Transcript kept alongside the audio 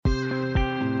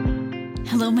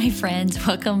Hello, my friends.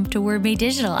 Welcome to Word Made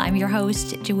Digital. I'm your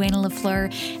host, Joanna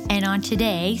LaFleur. And on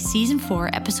today, Season 4,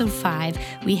 Episode 5,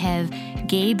 we have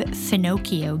Gabe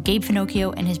Finocchio. Gabe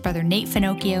Finocchio and his brother Nate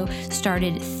Finocchio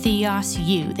started Theos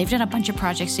U. They've done a bunch of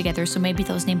projects together, so maybe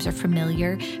those names are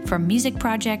familiar from music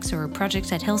projects or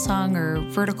projects at Hillsong or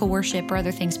Vertical Worship or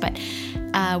other things. But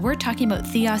we're talking about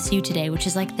Theos U today, which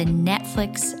is like the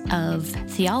Netflix of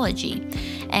theology.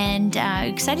 And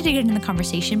excited to get into the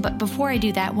conversation. But before I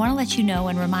do that, I want to let you know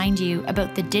and remind you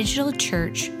about the Digital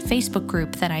Church Facebook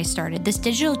group that I started. This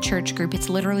Digital Church group, it's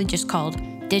literally just called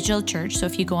Digital Church. So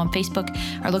if you go on Facebook,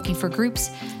 are looking for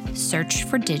groups, search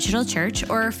for Digital Church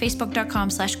or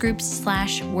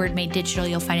facebook.com/groups/wordmadedigital.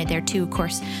 You'll find it there too. Of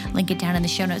course, link it down in the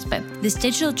show notes. But this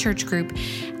Digital Church group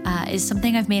is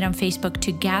something I've made on Facebook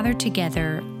to gather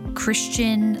together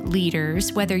Christian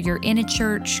leaders, whether you're in a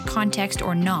church context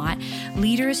or not,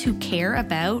 leaders who care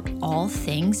about all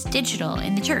things digital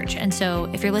in the church. And so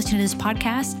if you're listening to this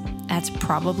podcast, that's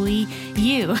probably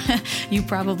you. You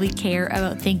probably care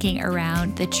about thinking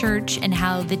around the church and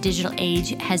how the digital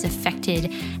age has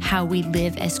affected how we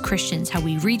live as Christians, how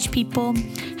we reach people,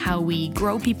 how we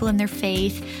grow people in their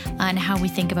faith, and how we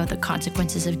think about the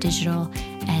consequences of digital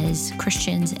as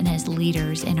Christians and as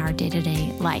leaders in our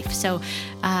day-to-day life. So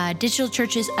Digital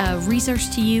Church is a resource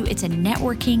to you. It's a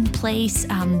networking place.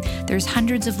 There's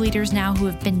hundreds of leaders now who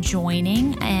have been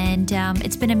joining, and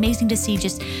it's been amazing to see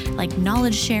just like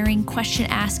knowledge sharing, question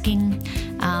asking,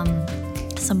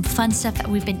 some fun stuff that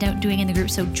we've been doing in the group.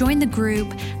 So join the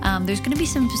group. There's going to be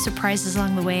some surprises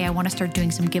along the way. I want to start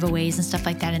doing some giveaways and stuff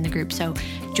like that in the group. So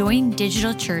join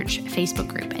Digital Church Facebook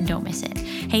group and don't miss it.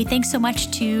 Hey, thanks so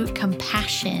much to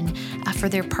Compassion for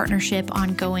their partnership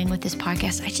ongoing with this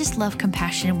podcast. I just love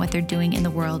Compassion and what they're doing in the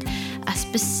world,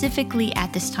 specifically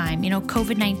at this time. You know,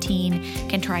 COVID-19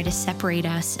 can try to separate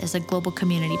us as a global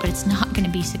community, but it's not going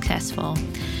to be successful.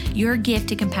 Your gift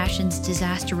to Compassion's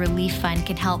Disaster Relief Fund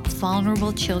can help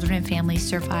vulnerable children and families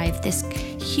survive this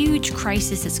huge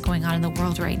crisis that's going on in the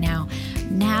world right now.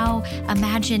 Now,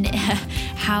 imagine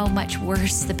how much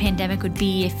worse the pandemic would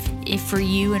be if for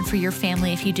you and for your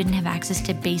family, if you didn't have access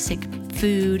to basic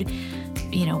food,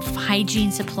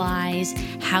 hygiene supplies,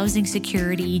 housing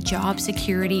security, job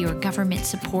security, or government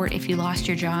support if you lost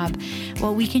your job.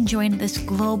 Well, we can join this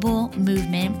global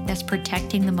movement that's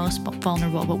protecting the most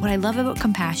vulnerable. But what I love about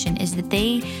Compassion is that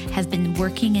they have been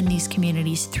working in these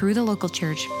communities through the local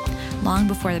church long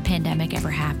before the pandemic ever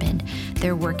happened.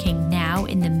 They're working now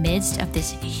in the midst of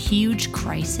this huge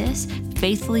crisis,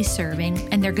 faithfully serving,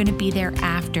 and they're going to be there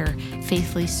after,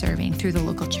 faithfully serving through the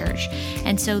local church.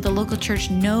 And so the local church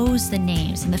knows the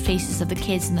names and the faces of the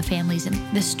kids and the families and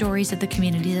the stories of the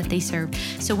community that they serve.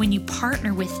 So when you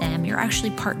partner with them, you're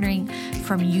actually partnering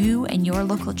from you and your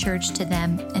local church to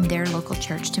them and their local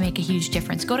church to make a huge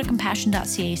difference. Go to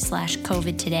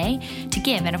compassion.ca/COVID today to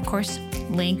give, and of course,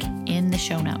 link in the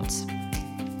show notes.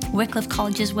 Wycliffe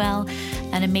College as well,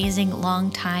 an amazing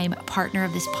longtime partner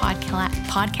of this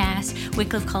podcast.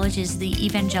 Wycliffe College is the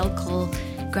Evangelical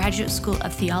Graduate School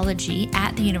of Theology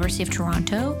at the University of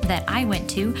Toronto that I went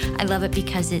to. I love it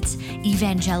because it's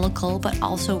evangelical, but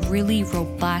also really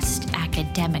robust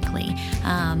academically.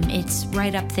 It's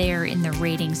right up there in the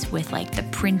ratings with like the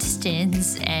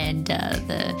Princetons and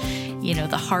the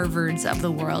Harvards of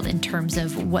the world in terms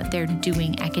of what they're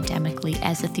doing academically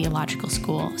as a theological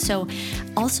school. So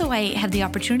also I have the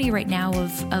opportunity right now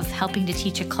of helping to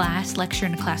teach lecture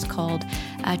in a class called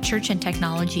Church and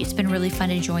Technology. It's been really fun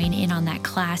to join in on that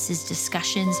class's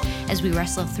discussions as we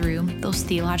wrestle through those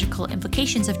theological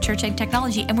implications of church and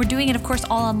technology. And we're doing it, of course,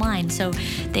 all online. So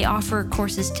they offer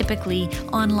courses typically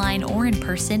online or in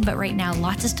person, but right now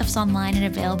lots of stuff's online and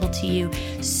available to you.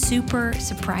 Super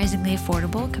surprisingly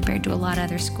affordable compared to a lot of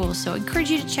other schools. So I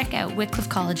encourage you to check out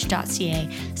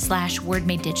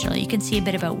wycliffecollege.ca/wordmadedigital. You can see a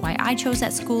bit about why I chose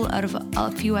that school out of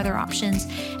a few other options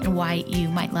and why you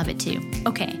might love it too.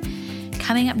 Okay.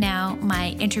 Coming up now,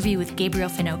 my interview with Gabriel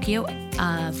Finocchio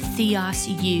of Theos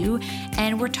U,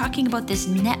 and we're talking about this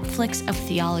Netflix of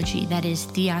theology that is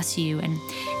Theos U, and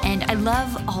I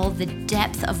love all the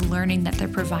depth of learning that they're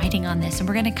providing on this, and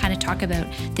we're going to kind of talk about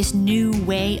this new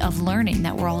way of learning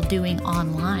that we're all doing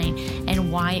online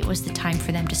and why it was the time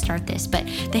for them to start this. But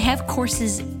they have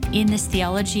courses in this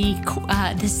theology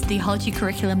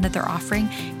curriculum that they're offering,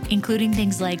 including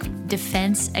things like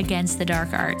Defense Against the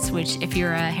Dark Arts, which if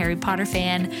you're a Harry Potter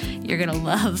fan, you're going to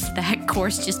love that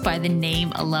course just by the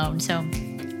name alone. So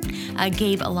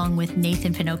Gabe, along with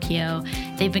Nathan Finocchio,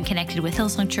 they've been connected with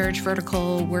Hillsong Church,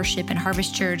 Vertical Worship, and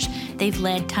Harvest Church. They've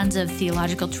led tons of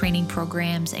theological training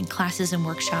programs and classes and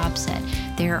workshops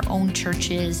at their own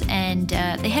churches. And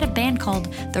they had a band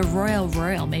called The Royal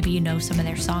Royal. Maybe you know some of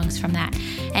their songs from that.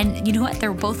 And you know what?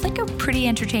 They're both like a pretty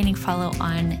entertaining follow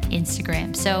on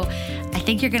Instagram. So I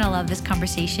think you're going to love this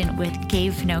conversation with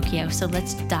Gabe Finocchio. So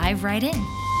let's dive right in.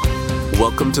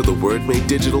 Welcome to the Word Made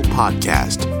Digital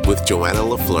podcast with Joanna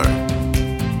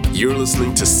LaFleur. You're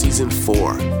listening to Season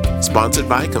 4, sponsored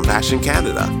by Compassion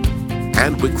Canada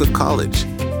and Wycliffe College.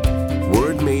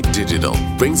 Word Made Digital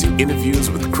brings you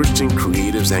interviews with Christian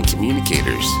creatives and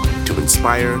communicators to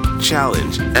inspire,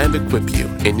 challenge, and equip you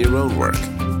in your own work.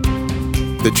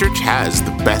 The church has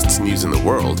the best news in the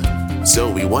world,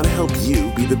 so we want to help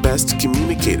you be the best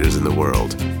communicators in the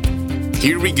world.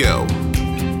 Here we go.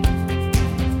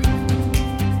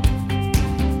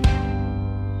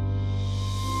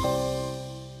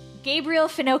 Gabriel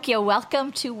Finocchio,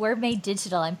 welcome to Word Made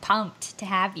Digital. I'm pumped to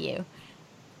have you.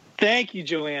 Thank you,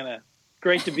 Joanna.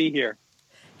 Great to be here.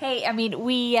 Hey, I mean,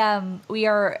 we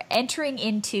are entering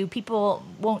into, people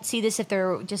won't see this if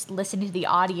they're just listening to the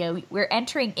audio. We're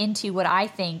entering into what I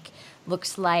think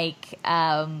looks like,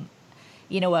 a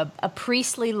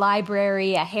Priestley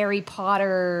library, a Harry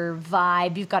Potter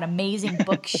vibe. You've got amazing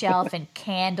bookshelf and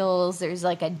candles. There's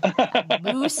like a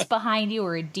moose behind you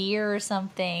or a deer or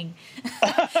something.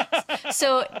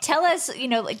 So tell us,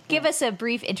 give us a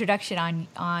brief introduction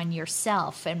on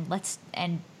yourself,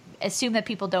 and assume that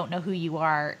people don't know who you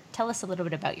are. Tell us a little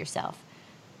bit about yourself.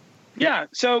 Yeah.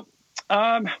 So,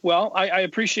 I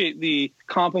appreciate the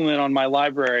compliment on my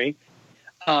library.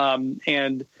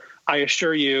 And I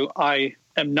assure you, I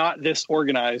am not this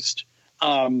organized.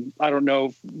 I don't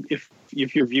know if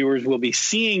your viewers will be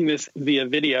seeing this via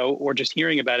video or just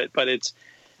hearing about it, but it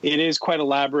is quite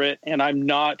elaborate, and I'm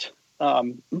not,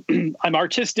 I'm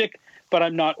artistic, but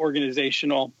I'm not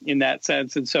organizational in that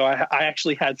sense. And so I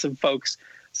actually had some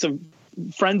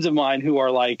friends of mine who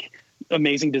are like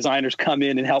amazing designers come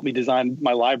in and help me design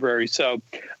my library. So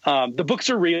the books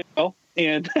are real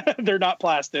and they're not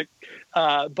plastic.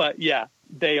 But yeah,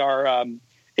 they are.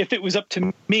 If it was up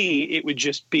to me, it would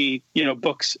just be,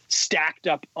 books stacked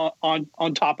up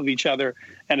on top of each other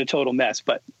and a total mess.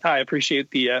 But I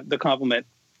appreciate the compliment.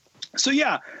 So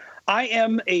yeah, I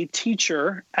am a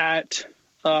teacher at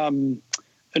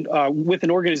with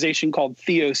an organization called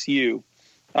Theos U.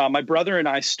 My brother and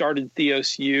I started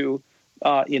Theos U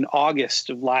in August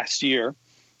of last year,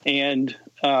 and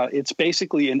it's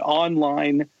basically an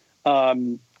online.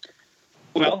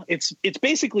 It's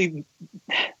basically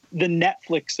the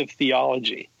Netflix of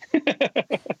theology.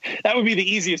 That would be the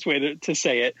easiest way to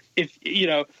say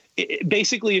it.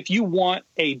 Basically, if you want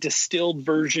a distilled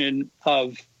version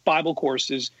of Bible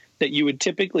courses that you would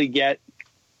typically get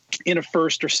in a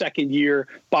first or second year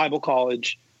Bible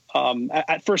college,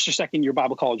 at first or second year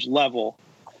Bible college level,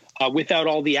 without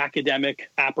all the academic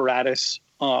apparatus,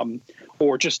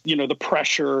 or just, the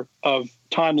pressure of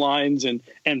timelines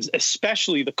and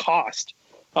especially the cost.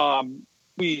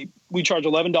 We charge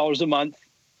 $11 a month,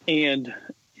 and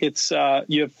it's,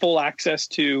 you have full access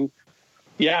to,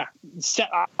 I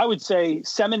would say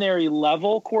seminary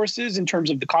level courses in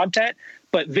terms of the content,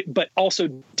 but also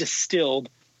distilled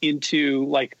into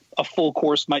like a full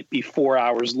course might be 4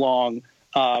 hours long.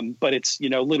 But it's,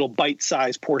 little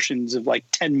bite-sized portions of like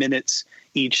 10 minutes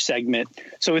each segment.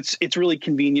 So it's really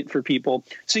convenient for people.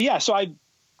 So yeah, so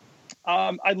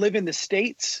I live in the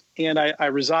States, and I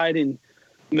reside in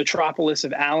the metropolis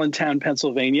of Allentown,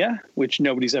 Pennsylvania, which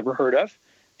nobody's ever heard of.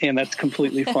 And that's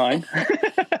completely fine.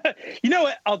 You know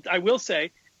what? I will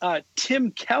say,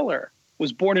 Tim Keller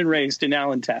was born and raised in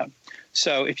Allentown.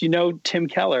 So if you know Tim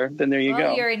Keller, then there you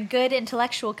go. You're in good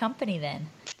intellectual company then.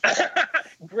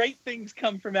 Great things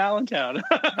come from Allentown.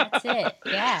 That's it.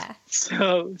 Yeah.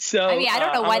 So. I mean, I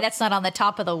don't know why that's not on the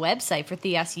top of the website for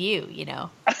Theos U.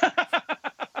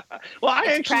 Well,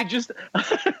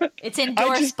 it's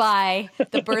endorsed by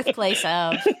the birthplace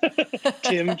of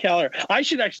Tim Keller. I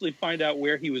should actually find out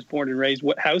where he was born and raised,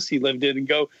 what house he lived in, and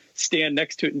go stand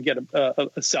next to it and get a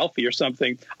selfie or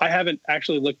something. I haven't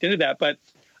actually looked into that, but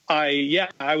I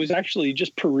was actually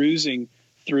just perusing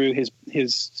through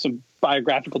his some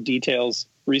biographical details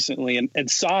recently and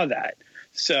saw that.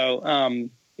 So,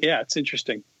 it's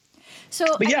interesting. So,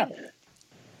 but yeah.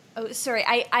 Oh, sorry.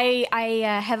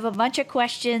 I have a bunch of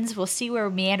questions. We'll see where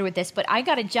we meander with this, but I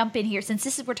got to jump in here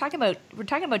since we're talking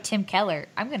about Tim Keller.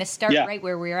 I'm going to start right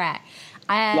where we're at.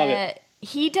 Love it.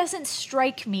 He doesn't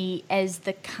strike me as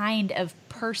the kind of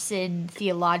person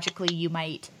theologically you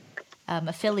might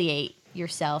affiliate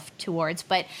yourself towards,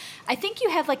 but I think you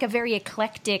have like a very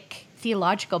eclectic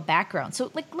theological background.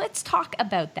 So let's talk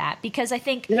about that, because I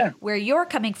think where you're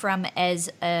coming from as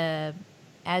an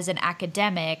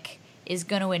academic is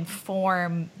going to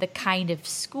inform the kind of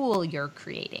school you're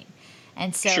creating.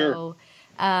 And so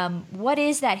what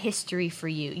is that history for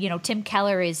you? Tim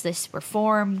Keller is this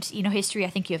Reformed, history. I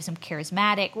think you have some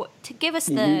charismatic. To give us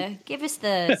the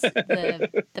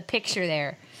the picture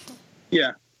there.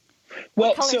 Yeah. Well,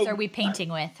 what colors are we painting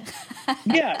with?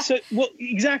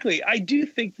 Exactly. I do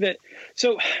think that.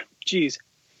 So, geez,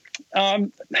 the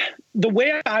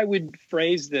way I would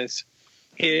phrase this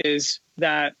is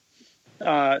that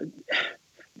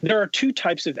there are two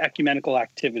types of ecumenical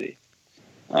activity.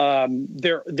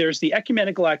 There's the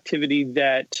ecumenical activity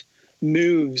that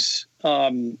moves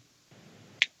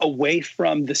away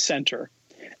from the center,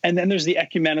 and then there's the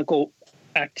ecumenical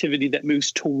activity that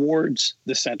moves towards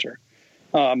the center.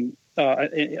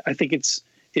 I think it's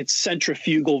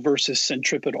centrifugal versus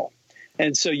centripetal.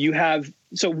 And so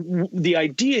the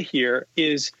idea here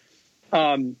is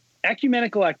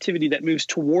ecumenical activity that moves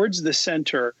towards the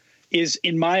center is,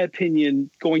 in my opinion,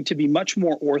 going to be much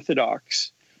more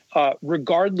orthodox,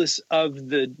 regardless of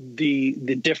the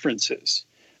differences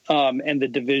and the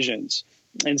divisions.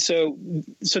 And so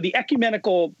the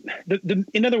ecumenical,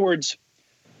 in other words,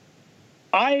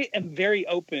 I am very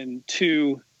open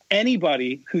to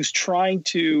anybody who's trying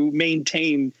to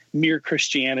maintain mere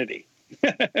Christianity.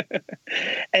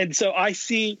 And so I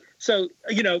see, I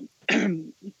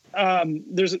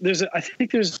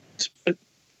think there's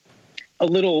a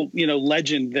little,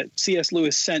 legend that C.S.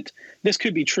 Lewis sent. This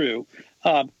could be true.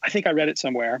 I think I read it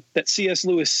somewhere that C.S.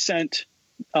 Lewis sent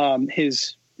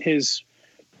his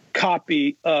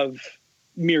copy of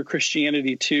Mere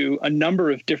Christianity to a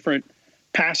number of different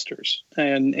pastors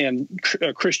and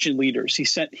Christian leaders. He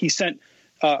sent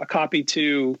a copy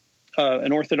to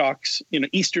an Orthodox,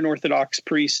 Eastern Orthodox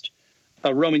priest,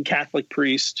 a Roman Catholic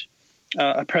priest,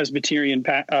 a Presbyterian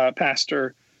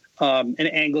pastor, an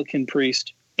Anglican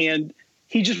priest, and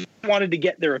he just wanted to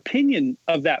get their opinion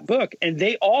of that book, and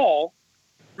they all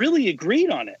really agreed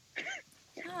on it.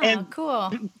 Oh, and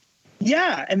cool.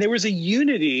 Yeah, and there was a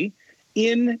unity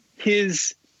in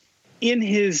his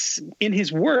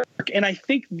work, and I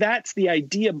think that's the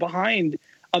idea behind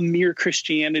a mere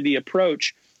Christianity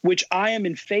approach, which I am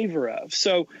in favor of.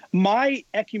 So my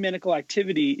ecumenical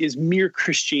activity is mere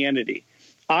Christianity.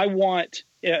 I want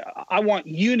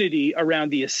unity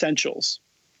around the essentials.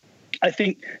 I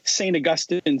think St.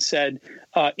 Augustine said,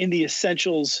 in the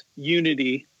essentials,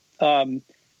 unity, and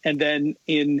then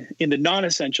in the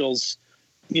non-essentials,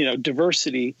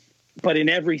 diversity, but in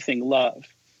everything, love.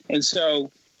 And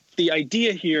so the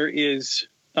idea here is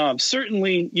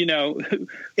certainly,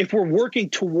 if we're working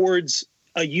towards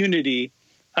a unity,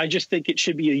 I just think it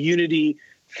should be a unity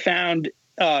founded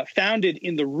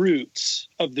in the roots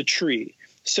of the tree.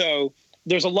 So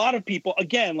there's a lot of people,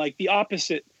 again, like the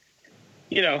opposite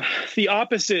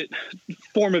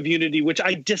form of unity, which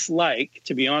I dislike,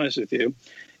 to be honest with you,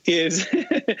 is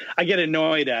I get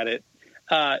annoyed at it.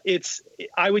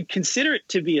 I would consider it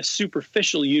to be a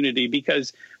superficial unity,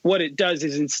 because what it does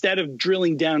is, instead of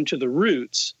drilling down to the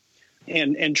roots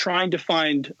and trying to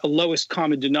find a lowest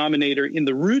common denominator in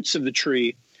the roots of the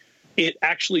tree, it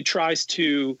actually tries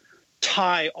to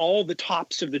tie all the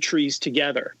tops of the trees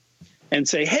together and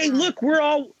say, hey, look, we're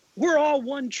all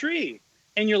one tree.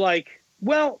 And you're like,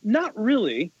 well, not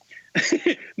really.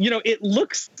 It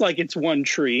looks like it's one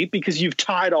tree because you've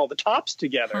tied all the tops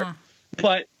together,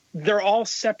 but they're all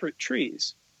separate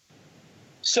trees.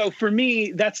 So for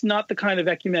me, that's not the kind of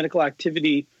ecumenical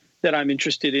activity that I'm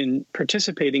interested in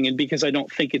participating in, because I don't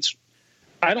think it's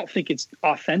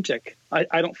authentic.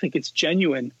 I don't think it's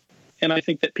genuine. And I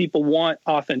think that people want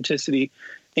authenticity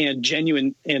and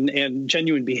genuine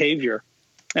behavior.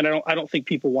 And I don't think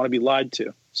people want to be lied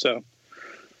to. So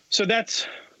that's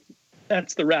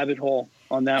the rabbit hole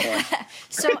on that one.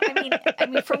 So, I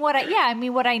mean, from what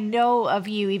what I know of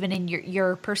you, even in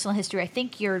your personal history, I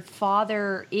think your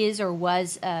father is or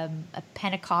was a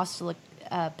Pentecostal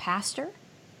pastor.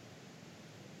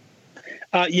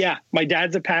 Yeah, my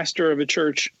dad's a pastor of a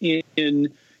church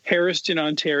in Harriston,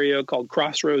 Ontario, called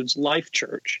Crossroads Life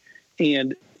Church,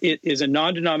 and it is a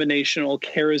non-denominational,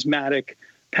 charismatic,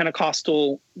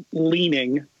 Pentecostal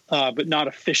leaning, but not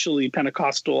officially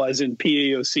Pentecostal, as in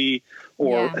PAOC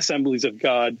or Assemblies of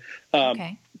God.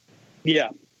 Okay. Yeah.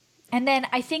 And then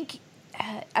I think,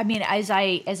 as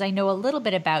I know a little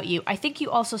bit about you, I think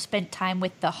you also spent time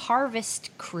with the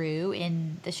Harvest Crew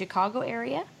in the Chicago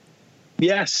area.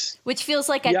 Yes. Which feels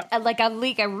like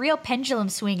a real pendulum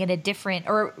swing in a different,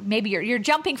 or maybe you're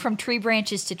jumping from tree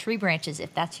branches to tree branches,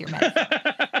 if that's your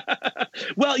metaphor.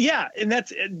 Well, yeah, and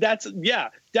that's yeah,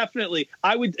 definitely.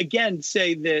 I would again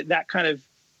say that kind of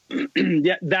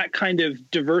that kind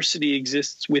of diversity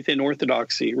exists within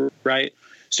Orthodoxy, right?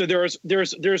 So there's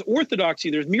Orthodoxy,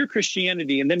 there's mere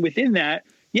Christianity, and then within that,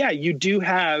 yeah, you do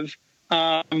have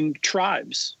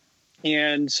tribes,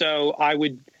 and so I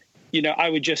would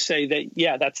just say that,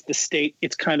 yeah, that's the state.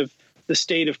 It's kind of the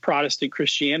state of Protestant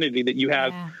Christianity, that you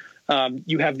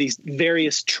have these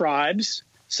various tribes,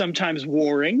 sometimes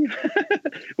warring,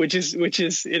 which is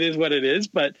it is what it is.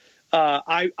 But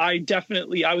I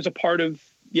was a part of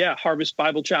Harvest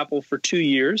Bible Chapel for 2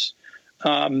 years,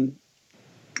 and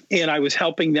I was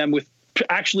helping them with.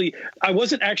 Actually, I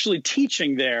wasn't actually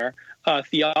teaching their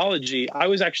theology. I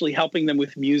was actually helping them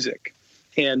with music,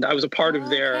 and I was a part of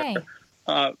their.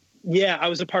 I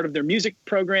was a part of their music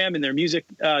program and their music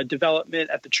development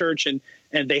at the church, and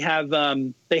they have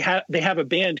a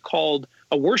band called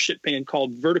a worship band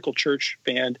called Vertical Church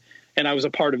Band, and I was a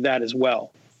part of that as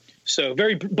well. So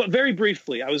very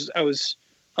briefly, I was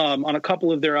on a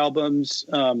couple of their albums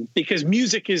because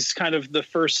music is kind of the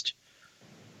first,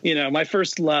 my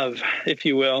first love, if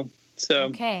you will. So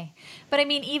okay, but I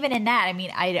mean, even in that, I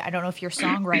mean, I don't know if you're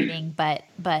songwriting, but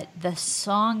the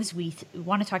songs we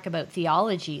want to talk about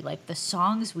theology, like the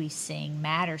songs we sing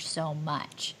matter so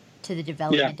much to the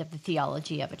development of the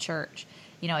theology of a church.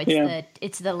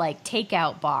 It's the like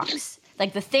takeout box,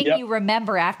 like the thing you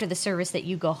remember after the service that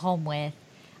you go home with.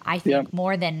 I think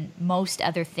more than most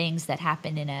other things that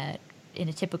happen in a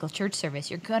typical church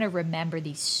service, you're gonna remember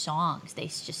these songs. They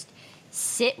just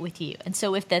sit with you. And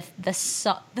so if the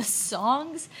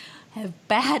songs have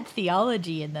bad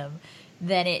theology in them,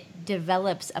 then it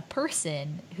develops a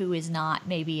person who is not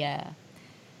maybe a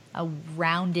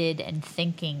rounded and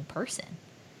thinking person.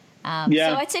 So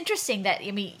it's interesting that,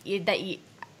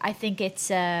 I think it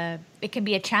can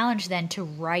be a challenge then to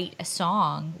write a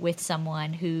song with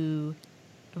someone who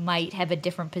might have a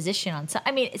different position on some.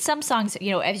 I mean, some songs,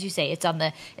 as you say, it's on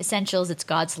the essentials, it's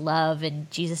God's love and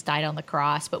Jesus died on the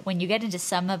cross. But when you get into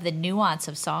some of the nuance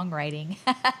of songwriting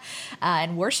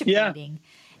and worship leading,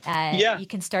 you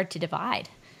can start to divide.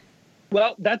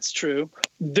 Well, that's true.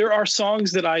 There are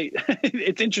songs that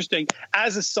it's interesting,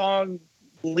 as a song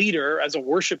leader, as a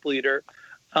worship leader,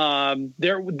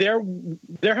 there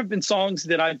have been songs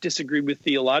that I've disagreed with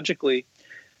theologically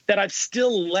that I've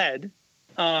still led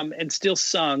and still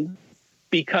sung,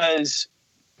 because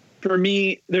for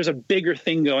me, there's a bigger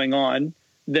thing going on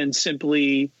than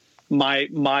simply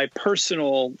my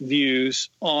personal views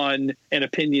on and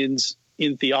opinions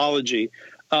in theology.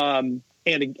 And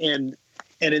in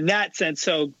that sense,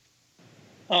 so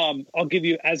I'll give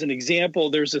you as an example,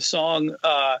 there's a song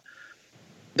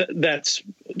that's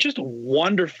just a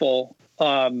wonderful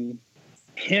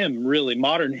hymn, really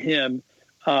modern hymn.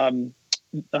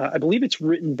 I believe it's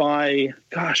written by,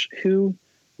 who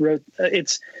wrote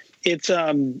it's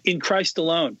In Christ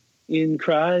Alone. In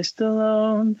Christ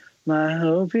alone, my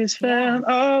hope is found.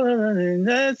 All in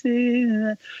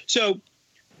nothing. So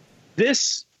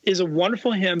this is a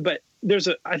wonderful hymn, but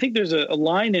I think there's a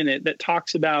line in it that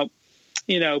talks about,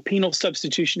 penal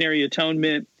substitutionary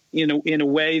atonement in a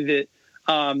way that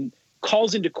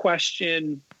calls into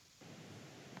question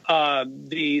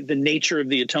the nature of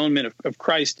the atonement of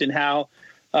Christ, and how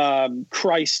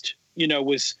Christ,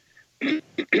 was,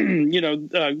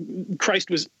 Christ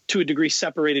was to a degree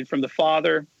separated from the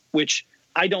Father, which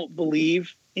I don't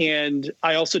believe. And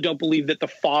I also don't believe that the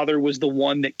Father was the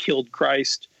one that killed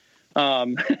Christ.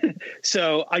 So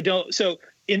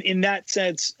in that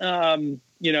sense,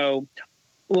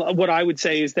 what I would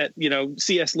say is that,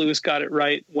 C.S. Lewis got it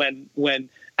right when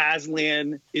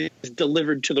Aslan is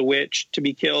delivered to the witch to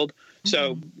be killed.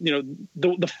 So,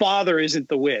 the father isn't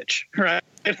the witch, right?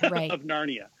 Of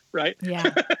Narnia, right?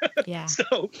 Yeah. Yeah.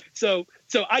 So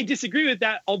I disagree with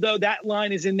that, although that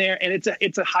line is in there, and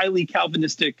it's a highly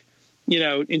Calvinistic,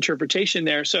 interpretation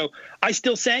there. So I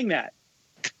still sang that.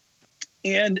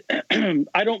 And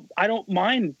I don't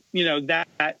mind,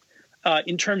 that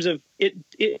in terms of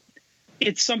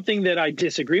it's something that I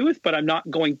disagree with, but I'm not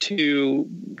going to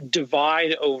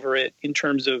divide over it in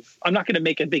terms of, I'm not going to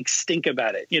make a big stink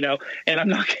about it, and I'm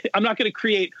not going to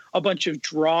create a bunch of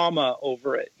drama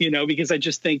over it, because I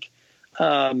just think,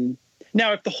 now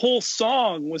if the whole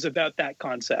song was about that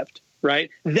concept,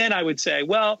 right, then I would say,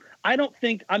 well, I'm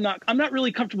not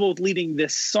really comfortable with leading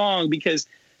this song because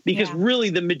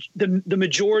really the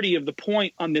majority of the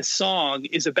point on this song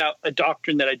is about a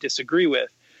doctrine that I disagree with.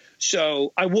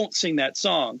 So I won't sing that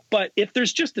song. But if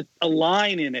there's just a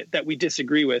line in it that we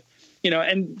disagree with,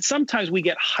 and sometimes we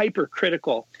get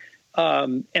hypercritical,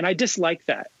 and I dislike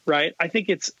that, right? I think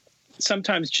it's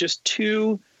sometimes just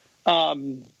too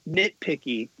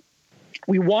nitpicky.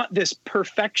 We want this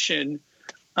perfection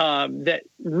that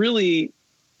really,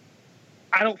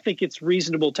 I don't think it's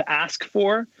reasonable to ask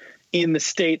for in the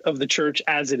state of the church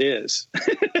as it is.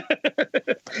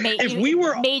 If we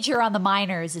were major on the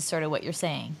minors is sort of what you're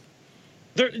saying.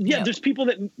 There's people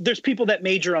that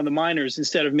major on the minors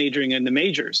instead of majoring in the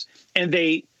majors, and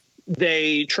they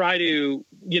try to,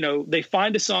 they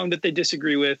find a song that they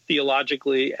disagree with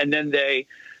theologically, and then they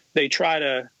try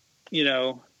to,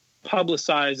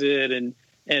 publicize it and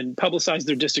publicize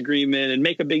their disagreement and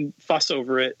make a big fuss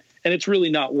over it. And it's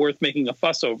really not worth making a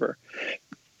fuss over.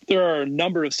 There are a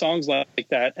number of songs like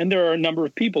that, and there are a number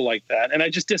of people like that. And I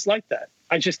just dislike that.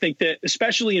 I just think that,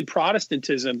 especially in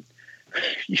Protestantism,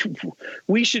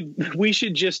 we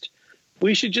should just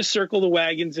circle the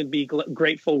wagons and be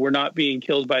grateful we're not being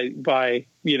killed by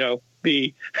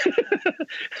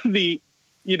the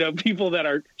people that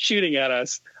are shooting at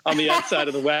us on the outside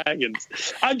of the wagons.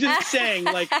 I'm just saying,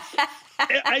 like,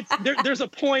 there's a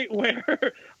point where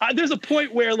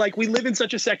like we live in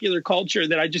such a secular culture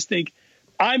that I just think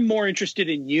I'm more interested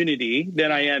in unity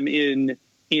than I am in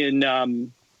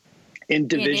division.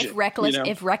 And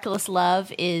if reckless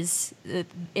love is,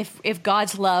 if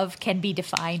God's love can be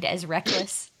defined as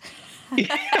reckless.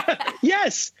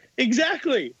 Yes,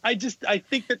 exactly. I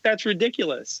think that's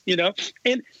ridiculous,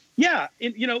 and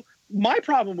my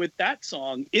problem with that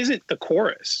song isn't the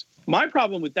chorus. My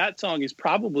problem with that song is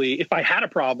probably, if I had a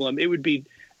problem, it would be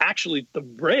actually the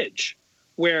bridge,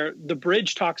 where the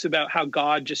bridge talks about how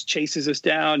God just chases us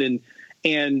down and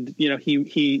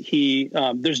he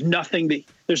there's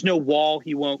no wall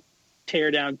he won't tear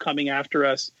down coming after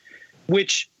us,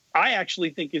 which I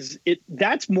actually think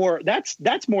that's more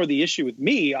the issue with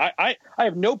me. I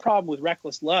have no problem with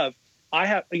reckless love.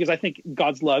 Because I think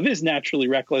God's love is naturally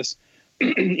reckless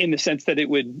in the sense that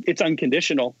it's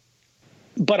unconditional.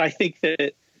 But I think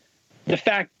that the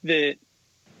fact that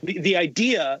the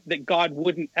idea that God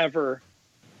wouldn't ever,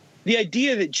 the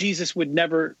idea that Jesus would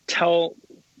never tell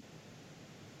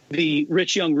the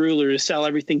rich young ruler to sell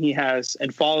everything he has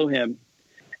and follow him,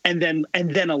 and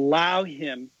then allow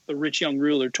him, the rich young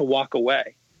ruler, to walk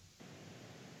away,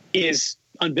 is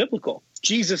unbiblical.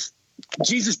 Jesus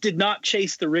did not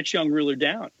chase the rich young ruler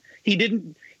down. He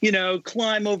didn't,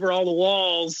 climb over all the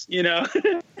walls,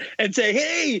 and say,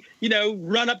 hey,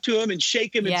 run up to him and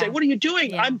shake him and say, what are you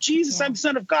doing? Yeah. I'm Jesus. Yeah. I'm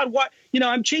Son of God. What,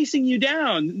 I'm chasing you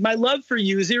down. My love for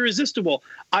you is irresistible.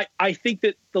 I think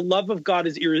that the love of God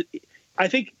is I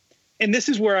think, and this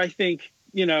is where I think,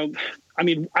 I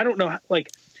don't know,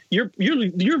 like your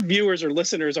viewers or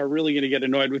listeners are really going to get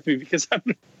annoyed with me because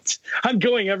I'm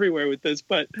going everywhere with this,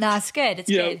 but no, it's good. It's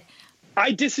good.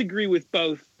 I disagree with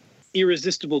both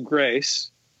irresistible grace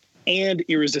and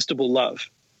irresistible love.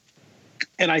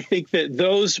 And I think that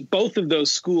both of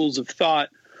those schools of thought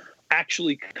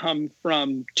actually come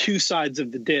from two sides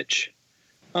of the ditch.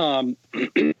 That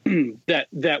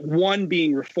one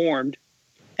being Reformed,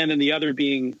 and then the other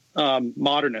being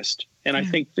modernist. And I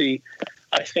think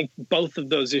both of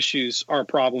those issues are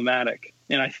problematic.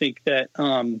 And I think that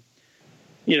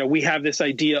we have this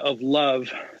idea of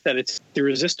love, that it's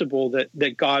irresistible,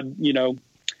 that God,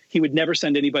 he would never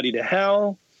send anybody to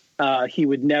hell. He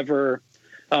would never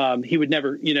say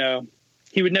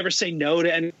no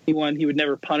to anyone. He would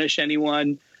never punish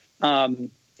anyone.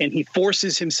 And he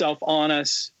forces himself on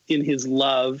us in his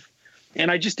love. And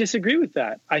I just disagree with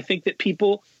that. I think that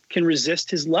people can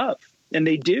resist his love, and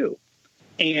they do.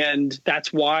 And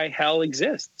that's why hell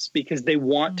exists, because they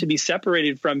want to be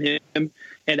separated from him. And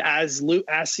as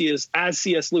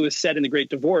C.S. Lewis said in The Great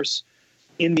Divorce,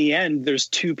 in the end, there's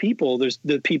two people. There's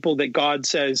the people that God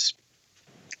says,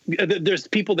 there's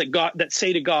people that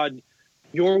say to God,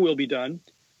 your will be done.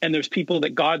 And there's people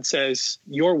that God says,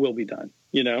 your will be done,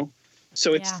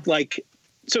 So it's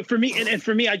so for me, and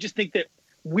for me, I just think that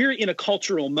we're in a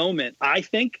cultural moment, I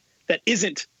think, that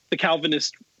isn't the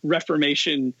Calvinist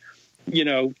Reformation,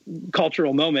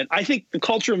 cultural moment. I think the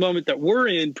cultural moment that we're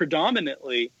in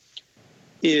predominantly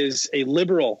is a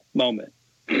liberal moment.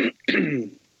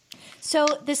 So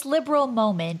this liberal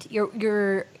moment,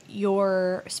 you're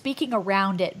speaking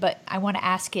around it, but I want to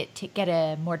ask it to get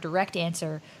a more direct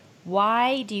answer.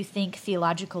 Why do you think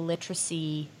theological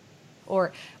literacy,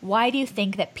 or why do you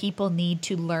think that people need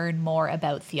to learn more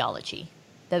about theology?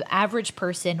 The average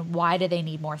person, why do they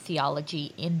need more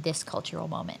theology in this cultural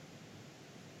moment?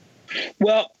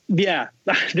 Well, yeah,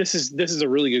 this is a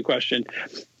really good question.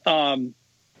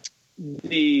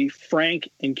 The frank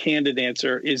and candid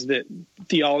answer is that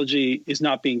theology is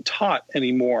not being taught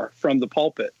anymore from the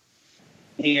pulpit,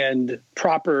 and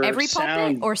proper every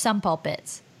sound. Pulpit or some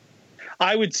pulpits.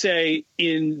 I would say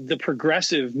in the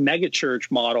progressive megachurch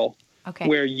model,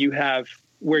 where you have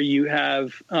where you're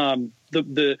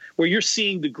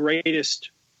seeing the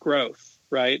greatest growth,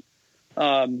 right?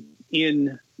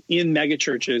 In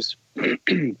megachurches,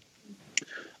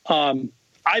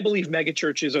 I believe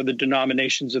megachurches are the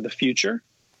denominations of the future.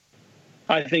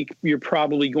 I think you're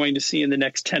probably going to see in the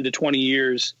next 10 to 20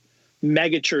 years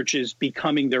megachurches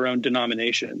becoming their own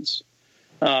denominations,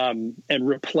 and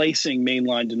replacing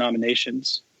mainline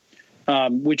denominations,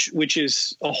 which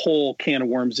is a whole can of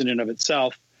worms in and of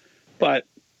itself. But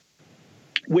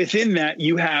within that,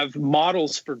 you have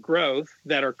models for growth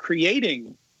that are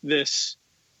creating this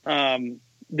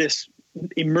this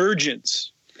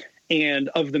emergence and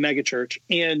of the megachurch.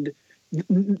 And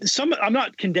I'm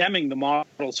not condemning the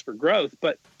models for growth,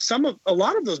 but a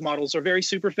lot of those models are very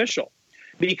superficial,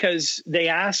 because they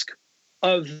ask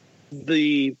of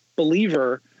the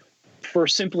believer for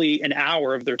simply an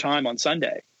hour of their time on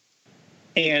Sunday.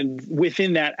 And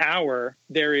within that hour,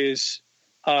 there is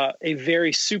a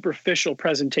very superficial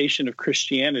presentation of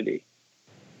Christianity,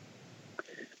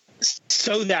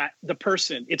 so that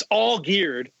it's all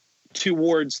geared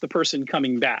towards the person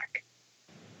coming back,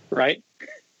 right?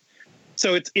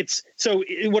 So so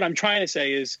what I'm trying to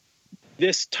say is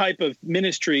this type of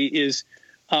ministry is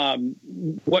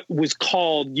what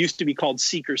used to be called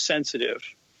seeker sensitive.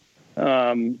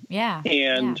 And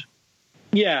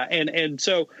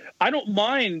so I don't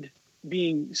mind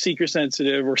being seeker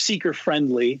sensitive or seeker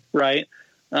friendly, right?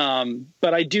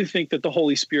 But I do think that the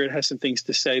Holy Spirit has some things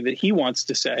to say that he wants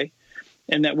to say,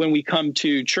 and that when we come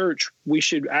to church, we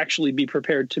should actually be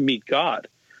prepared to meet God,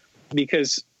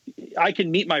 because I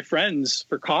can meet my friends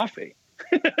for coffee.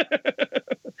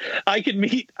 I could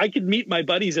meet my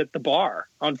buddies at the bar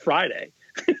on Friday,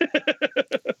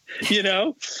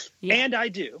 Yeah. And I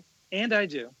do.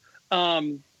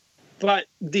 But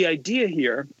the idea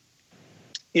here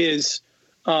is,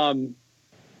 I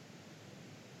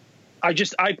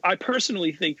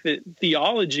personally think that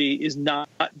theology is not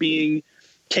being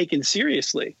taken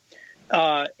seriously.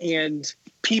 And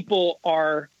people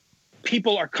are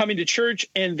coming to church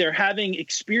and they're having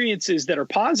experiences that are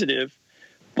positive,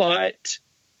 but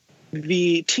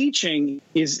the teaching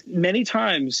is many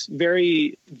times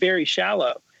very, very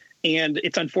shallow, and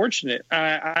it's unfortunate.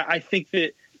 I think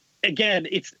that, again,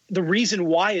 it's the reason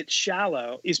why it's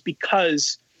shallow is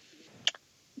because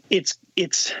it's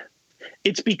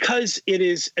because it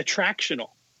is attractional,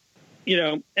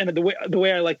 and the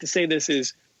way I like to say this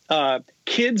is,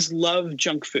 kids love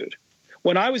junk food.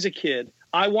 When I was a kid,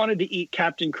 I wanted to eat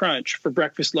Captain Crunch for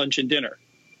breakfast, lunch, and dinner,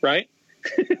 right?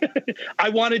 I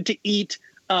wanted to eat,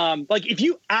 if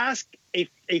you ask a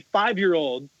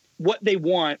 5-year-old what they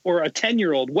want, or a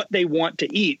 10-year-old what they want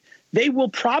to eat, they will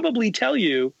probably tell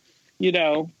you,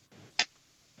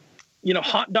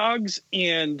 hot dogs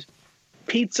and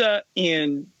pizza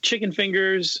and chicken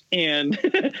fingers and,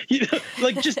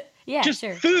 just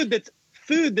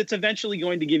food that's eventually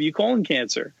going to give you colon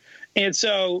cancer. And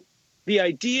so the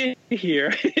idea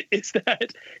here is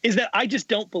that I just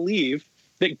don't believe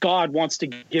that God wants to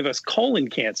give us colon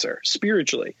cancer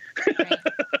spiritually. Right.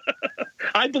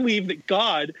 I believe that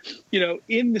God,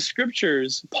 in the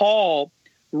scriptures, Paul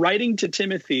writing to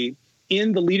Timothy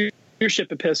in the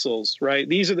leadership epistles, right?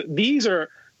 These are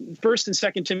 1st and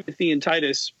 2nd Timothy and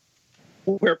Titus,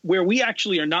 where we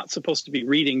actually are not supposed to be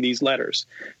reading these letters.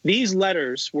 These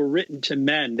letters were written to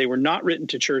men. They were not written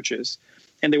to churches,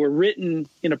 and they were written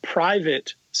in a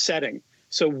private setting.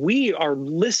 So we are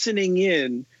listening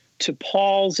in to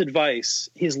Paul's advice,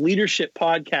 his leadership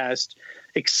podcast,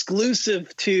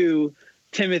 exclusive to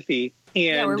Timothy.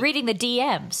 And we're reading the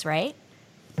DMs, right?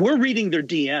 We're reading their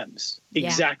DMs.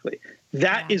 Exactly.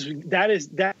 Yeah.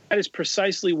 That is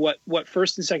precisely what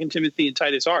 1st and 2nd Timothy and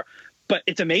Titus are. But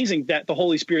it's amazing that the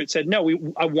Holy Spirit said, no,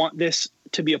 I want this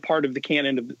to be a part of the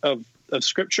canon of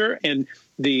Scripture, and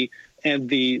I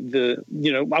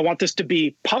want this to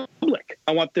be public.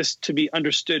 I want this to be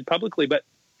understood publicly. But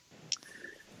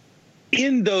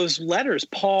in those letters,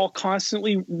 Paul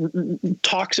constantly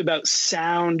talks about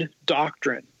sound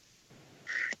doctrine.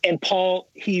 And Paul,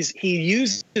 he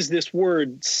uses this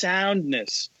word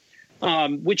soundness,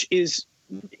 which is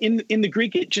in the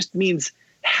Greek, it just means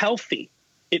healthy.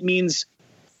 It means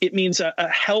a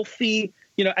healthy,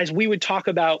 as we would talk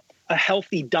about a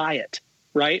healthy diet,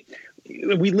 right?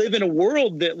 We live in a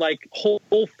world that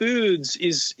Whole Foods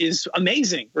is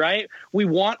amazing, right? We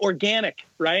want organic,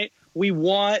 right? We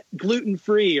want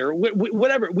gluten-free or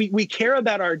whatever. We care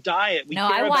about our diet.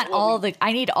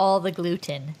 I need all the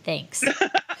gluten. Thanks.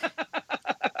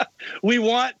 We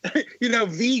want,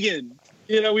 vegan.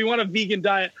 We want a vegan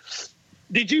diet.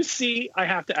 Did you see, I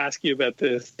have to ask you about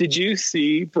this. Did you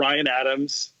see Bryan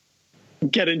Adams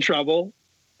get in trouble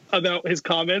about his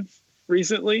comments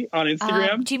recently on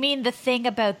Instagram? Do you mean the thing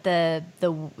about the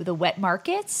wet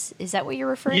markets? Is that what you're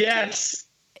referring to? Yes.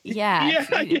 Yeah,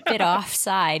 a bit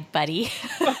offside, buddy.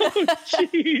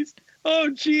 Oh,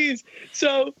 jeez.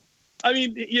 So, I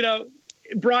mean,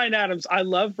 Bryan Adams, I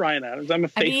love Bryan Adams. I'm a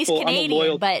faithful, he's Canadian, I'm a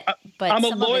loyal, but I'm a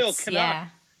loyal Canuck. Yeah.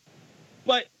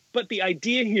 But the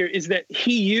idea here is that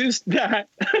he used that.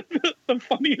 The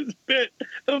funniest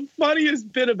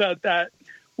bit about that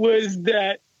was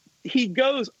that he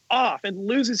goes off and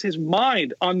loses his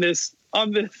mind on this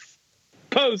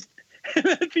post, and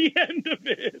at the end of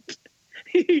it,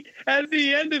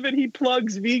 he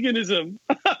plugs veganism.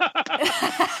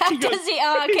 Does he?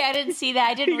 Oh, okay, I didn't see that.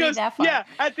 I didn't read that far. Yeah,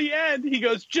 at the end, he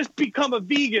goes, "Just become a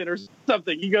vegan" or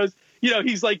something. He goes,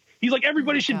 he's like,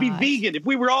 everybody should be vegan. If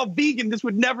we were all vegan, this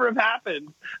would never have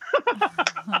happened.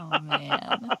 Oh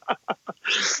man.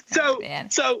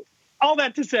 So all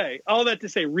that to say,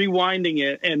 rewinding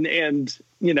it, and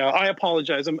I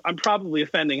apologize. I'm probably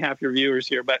offending half your viewers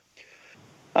here, but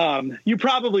you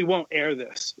probably won't air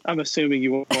this. I'm assuming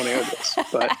you won't air this,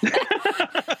 but.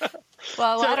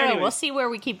 Well, I don't know. We'll see where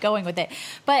we keep going with it.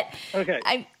 But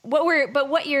okay.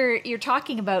 What you're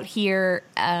talking about here,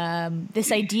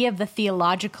 this idea of the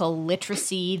theological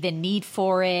literacy, the need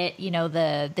for it,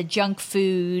 the junk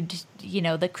food,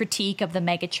 the critique of the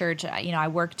megachurch. I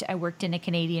worked in a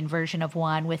Canadian version of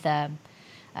one with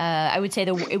I would say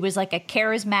it was like a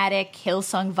charismatic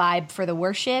Hillsong vibe for the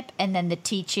worship, and then the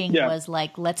teaching was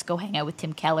like, let's go hang out with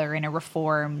Tim Keller in a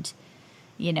reformed,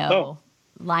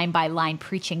 line by line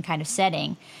preaching kind of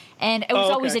setting. And it was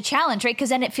always a challenge, right? Because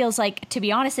then it feels like, to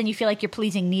be honest, then you feel like you're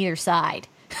pleasing neither side.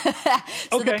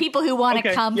 The people who want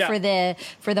to come for the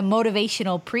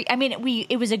motivational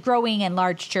it was a growing and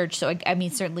large church, so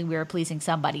certainly we were pleasing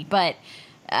somebody, but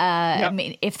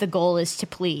if the goal is to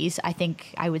please, I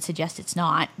think I would suggest it's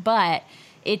not. But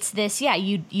it's this,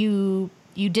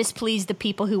 you displease the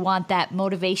people who want that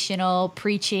motivational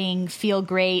preaching, feel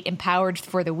great, empowered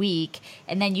for the week,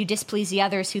 and then you displease the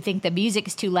others who think the music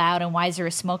is too loud and why is there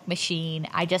a smoke machine?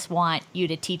 I just want you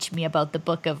to teach me about the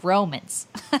book of Romans.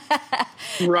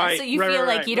 Right. So you feel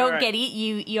like you don't get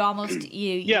you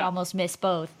almost miss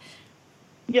both.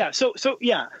 Yeah. So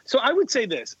I would say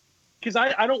this, because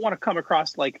I don't want to come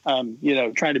across like,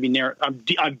 trying to be narrow.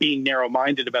 I'm being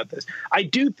narrow-minded about this. I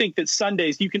do think that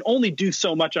Sundays, you can only do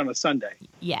so much on a Sunday.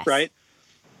 Yes. Right?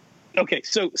 Okay,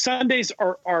 so Sundays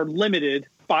are limited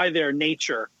by their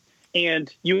nature.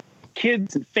 And you have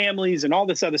kids and families and all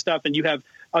this other stuff, and you have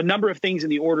a number of things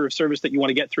in the order of service that you want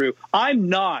to get through. I'm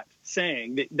not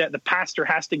saying that the pastor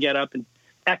has to get up and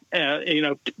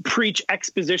preach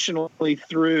expositionally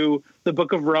through the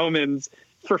book of Romans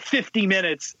for 50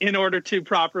 minutes in order to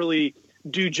properly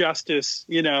do justice,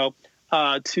 to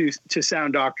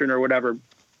sound doctrine or whatever.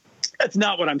 That's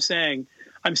not what I'm saying.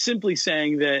 I'm simply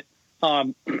saying that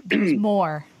there's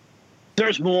more.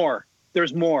 There's more.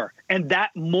 And that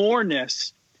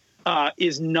moreness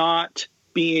is not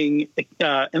being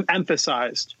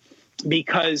emphasized,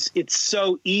 because it's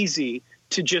so easy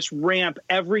to just ramp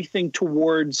everything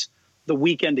towards the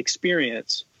weekend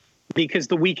experience. Because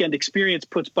the weekend experience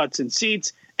puts butts in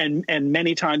seats, and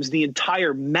many times the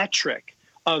entire metric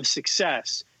of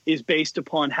success is based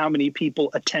upon how many people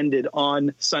attended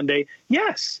on Sunday.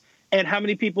 Yes. And how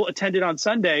many people attended on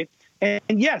Sunday. And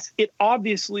yes, it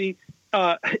obviously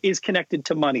is connected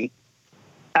to money,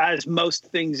 as most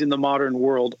things in the modern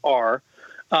world are.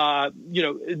 The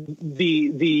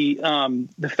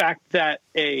fact that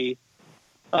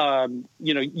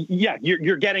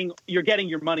you're getting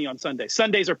your money on Sundays.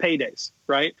 Sundays are paydays,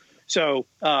 right? So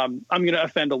I'm going to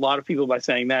offend a lot of people by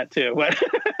saying that too. But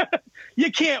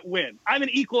you can't win. I'm an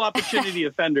equal opportunity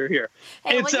offender here.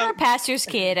 And when you're a pastor's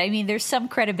kid, there's some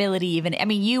credibility even.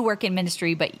 You work in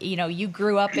ministry, but you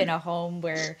grew up in a home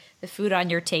where the food on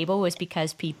your table was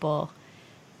because people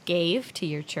gave to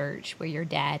your church, where your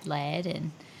dad led,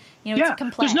 and it's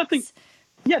complex.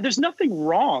 There's nothing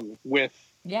wrong with.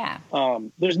 Yeah.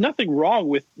 There's nothing wrong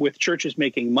with churches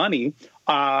making money.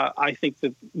 I think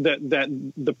that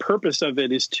the purpose of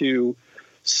it is to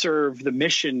serve the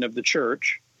mission of the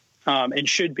church, and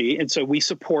should be. And so we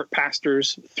support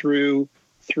pastors through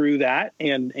that.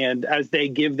 And as they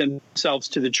give themselves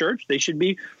to the church, they should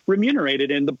be remunerated.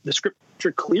 And the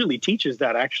scripture clearly teaches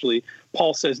that. Actually,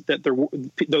 Paul says that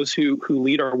those who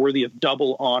lead are worthy of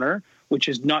double honor, which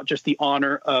is not just the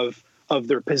honor of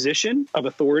their position of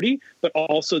authority, but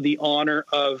also the honor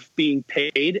of being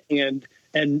paid and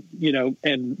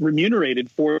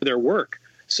remunerated for their work,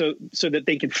 so that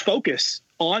they can focus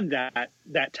on that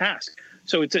task.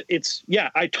 So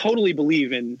I totally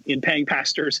believe in paying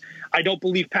pastors. I don't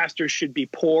believe pastors should be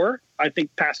poor. I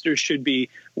think pastors should be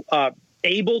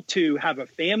able to have a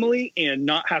family and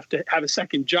not have to have a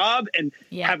second job and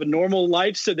have a normal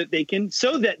life so that they can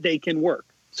work.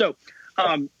 So,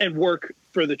 and work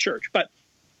for the church. But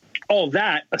all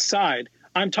that aside,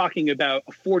 I'm talking about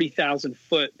a 40,000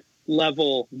 foot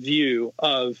level view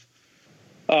of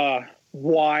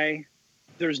why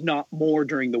there's not more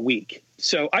during the week.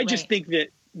 So I just think that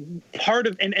part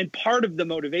of the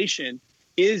motivation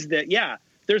is that,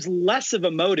 there's less of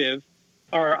a motive,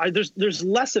 or there's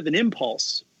less of an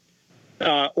impulse,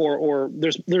 or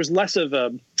there's less of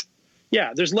a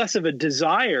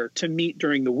desire to meet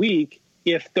during the week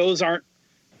if those aren't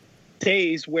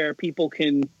days where people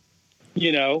can,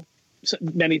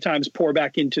 many times pour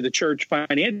back into the church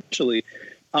financially.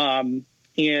 And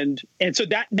so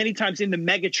that many times in the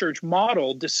megachurch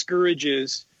model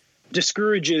discourages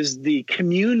the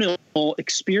communal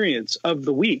experience of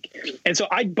the week. And so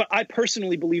I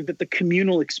personally believe that the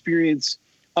communal experience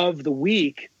of the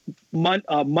week,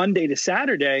 Monday to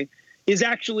Saturday, is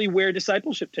actually where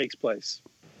discipleship takes place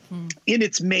in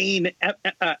its main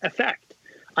effect.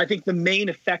 I think the main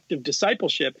effect of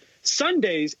discipleship,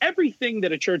 Sundays, everything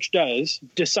that a church does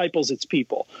disciples its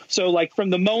people. So like from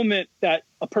the moment that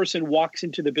a person walks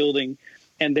into the building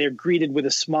and they're greeted with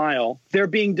a smile, they're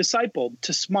being discipled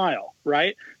to smile,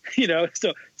 right? So it's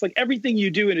like everything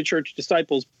you do in a church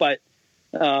disciples, but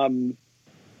Monday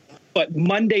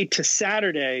to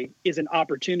Saturday is an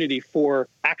opportunity for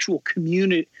actual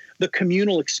the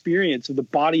communal experience of the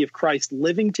body of Christ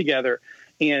living together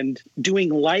and doing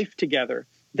life together.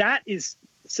 That is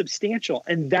substantial,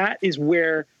 and that is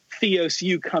where Theos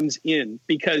U comes in,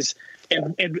 because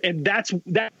and that's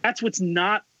what's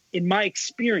not in my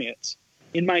experience.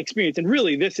 And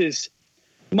really,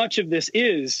 much of this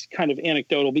is kind of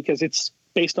anecdotal because it's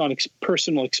based on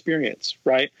personal experience,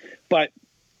 right? But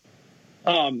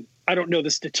I don't know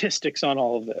the statistics on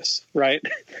all of this, right?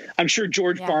 I'm sure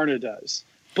George Barna does,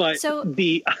 but I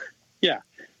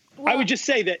would just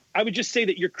say that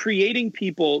you're creating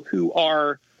people who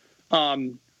are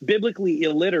biblically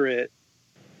illiterate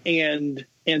and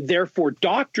therefore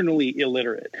doctrinally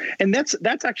illiterate, and that's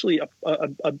actually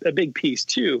a big piece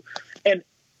too. And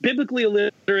biblically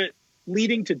illiterate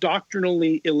leading to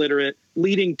doctrinally illiterate,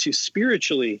 leading to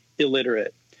spiritually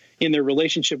illiterate in their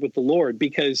relationship with the Lord,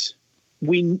 because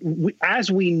we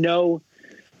as we know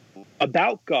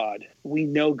about God, we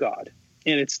know God.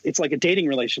 And it's like a dating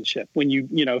relationship. When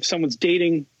if someone's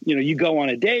dating, you go on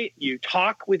a date, you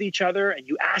talk with each other and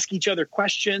you ask each other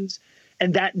questions,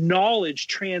 and that knowledge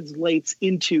translates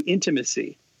into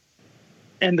intimacy.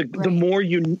 And the more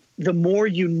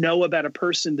you know about a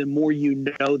person, the more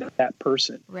you know that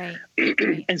person. Right.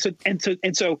 And so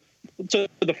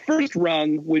the first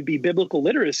rung would be biblical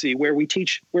literacy, where we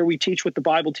teach what the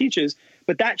Bible teaches,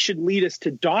 but that should lead us to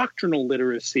doctrinal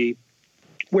literacy,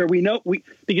 where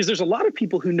because there's a lot of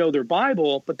people who know their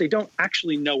Bible, but they don't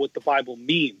actually know what the Bible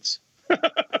means.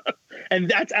 And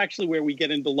that's actually where we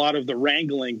get into a lot of the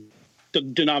wrangling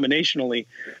denominationally.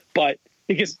 But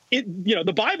because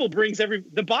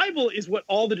the Bible is what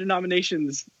all the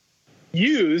denominations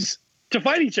use to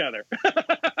fight each other.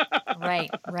 Right.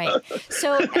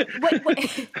 So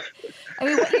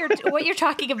what you're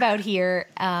talking about here,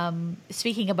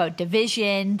 speaking about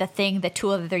division, the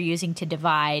tool that they're using to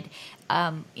divide,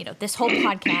 this whole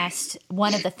podcast,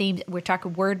 one of the themes, we're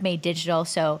talking Word Made Digital.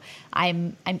 So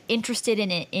I'm interested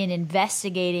in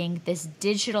investigating this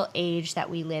digital age that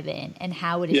we live in and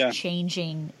how it is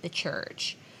changing the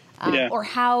church. Or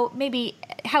how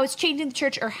it's changing the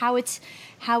church, or how it's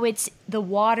the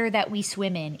water that we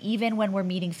swim in. Even when we're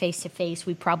meeting face to face,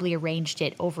 we probably arranged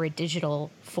it over a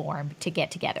digital form to get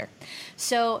together.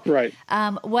 So,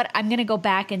 what I'm going to go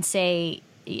back and say,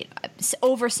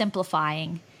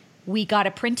 oversimplifying, we got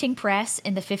a printing press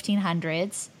in the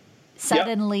 1500s.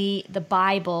 Suddenly, the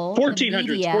Bible,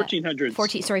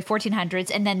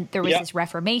 1400s, and then there was this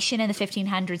Reformation in the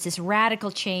 1500s, this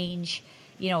radical change.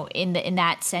 In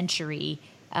that century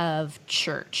of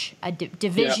church, a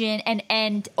division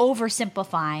and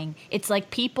oversimplifying. It's like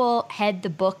people had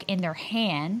the book in their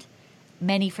hand,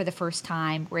 many for the first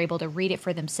time, were able to read it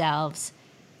for themselves,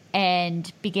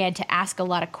 and began to ask a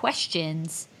lot of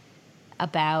questions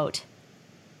about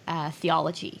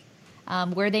theology.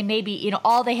 Where they maybe,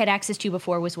 all they had access to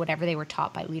before was whatever they were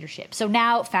taught by leadership. So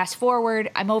now, fast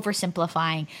forward, I'm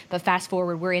oversimplifying, but fast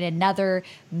forward, we're in another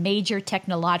major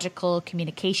technological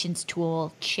communications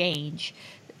tool change.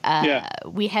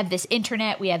 We have this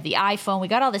internet, we have the iPhone, we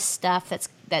got all this stuff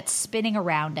that's spinning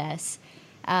around us.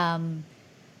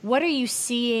 What are you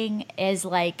seeing as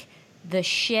like the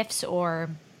shifts or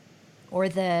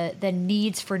the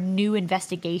needs for new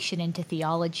investigation into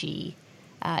theology?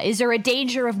 Is there a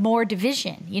danger of more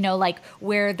division? Like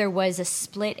where there was a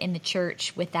split in the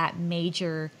church with that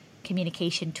major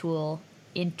communication tool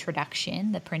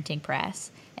introduction, the printing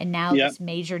press, and now this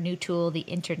major new tool, the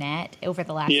internet, over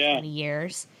the last 20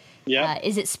 years.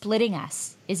 Is it splitting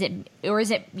us? Is it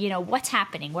what's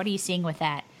happening? What are you seeing with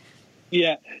that?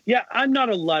 Yeah. I'm not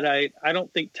a Luddite. I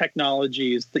don't think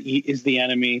technology is the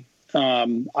enemy.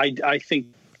 I think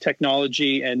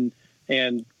technology and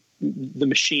the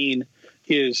machine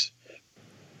is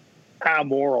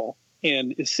amoral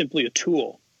and is simply a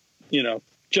tool,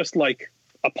 just like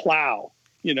a plow,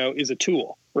 is a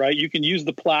tool, right? You can use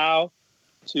the plow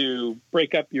to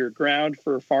break up your ground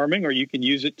for farming, or you can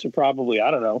use it to probably,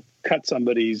 I don't know, cut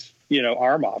somebody's,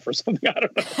 arm off or something. I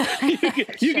don't know.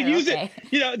 You can use it.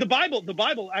 The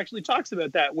Bible actually talks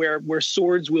about that, where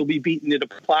swords will be beaten into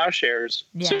plowshares.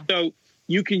 Yeah. So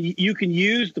you can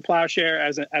use the plowshare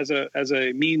as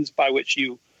a means by which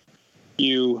you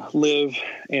live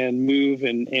and move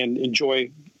and enjoy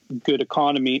good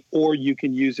economy, or you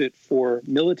can use it for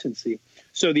militancy.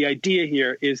 So the idea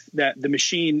here is that the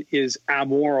machine is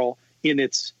amoral in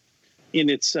its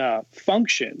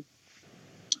function,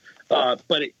 so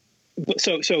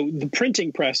the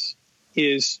printing press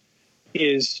is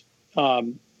as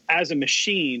a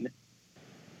machine,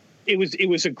 it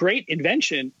was a great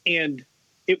invention, and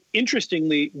it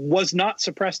interestingly was not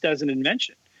suppressed as an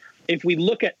invention. If we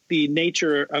look at the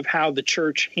nature of how the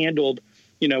church handled,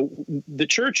 the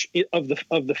church of the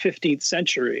 15th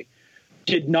century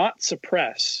did not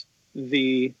suppress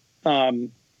the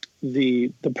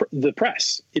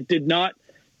press. It did not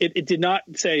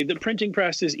say the printing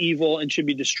press is evil and should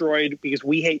be destroyed because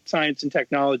we hate science and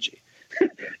technology.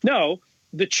 No,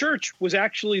 the church was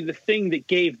actually the thing that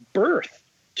gave birth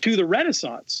to the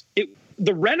Renaissance.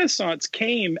 The Renaissance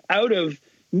came out of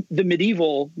the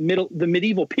medieval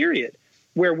period,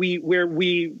 where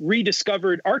we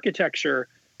rediscovered architecture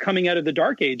coming out of the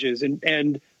Dark Ages,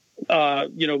 and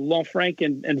Lanfranc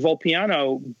and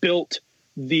Volpiano built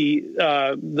the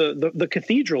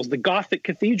cathedrals, the Gothic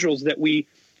cathedrals that we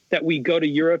go to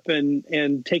Europe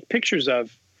and take pictures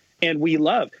of, and we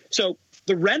love. So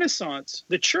the Renaissance,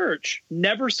 the church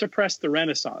never suppressed the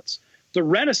Renaissance. The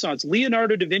Renaissance,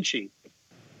 Leonardo da Vinci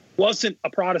wasn't a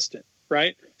Protestant,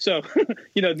 right? So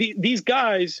these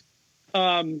guys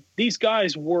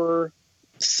were,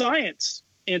 science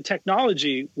and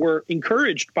technology were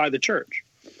encouraged by the church.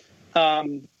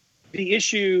 The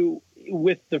issue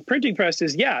with the printing press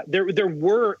is, there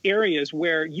were areas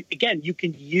where you can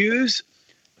use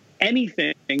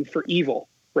anything for evil,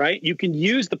 right? You can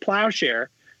use the plowshare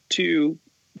to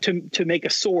make a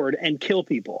sword and kill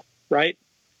people, right?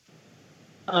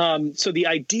 So the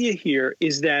idea here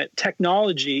is that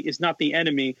technology is not the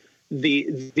enemy.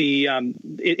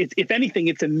 If anything,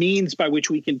 it's a means by which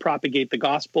we can propagate the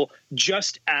gospel,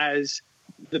 just as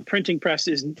the printing press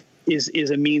is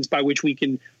a means by which we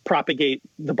can propagate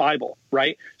the Bible,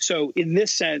 right? So in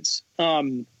this sense,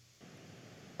 I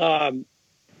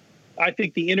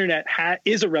think the internet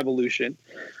is a revolution.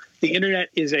 The internet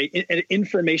is an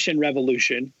information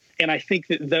revolution, and I think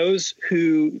that those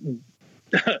who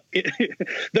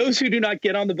do not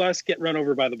get on the bus get run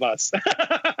over by the bus.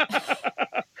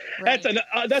 Right.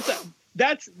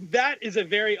 That is a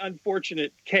very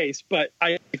unfortunate case, but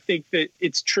I think that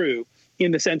it's true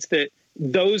in the sense that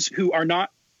those who are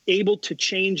not able to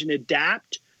change and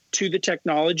adapt to the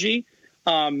technology,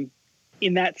 in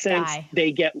that sense,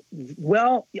 they get,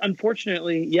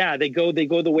 unfortunately, they go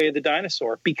the way of the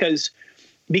dinosaur because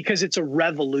it's a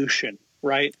revolution,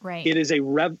 right? Right. It is a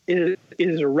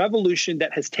revolution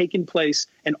that has taken place,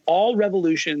 and all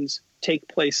revolutions take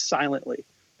place silently,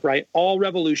 right? All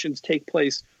revolutions take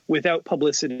place without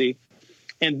publicity,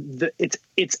 and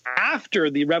it's after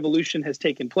the revolution has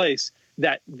taken place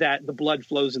that the blood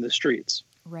flows in the streets.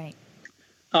 Right.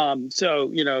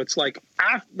 So, it's like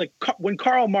when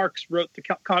Karl Marx wrote the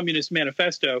Communist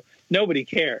Manifesto, nobody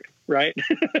cared, right?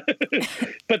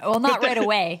 Not right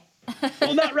away.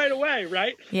 Well, not right away,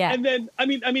 right? Yeah. And then,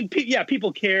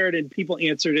 people cared and people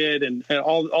answered it, and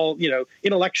all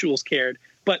intellectuals cared,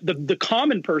 but the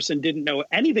common person didn't know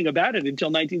anything about it until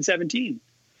 1917.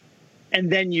 And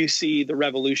then you see the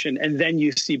revolution, and then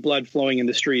you see blood flowing in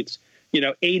the streets,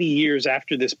 80 years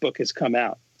after this book has come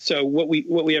out. So what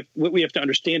we have to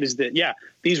understand is that,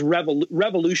 these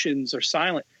revolutions are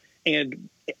silent. And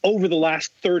over the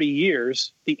last 30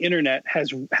 years, the internet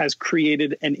has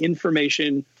created an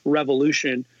information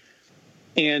revolution,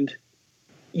 and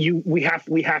we have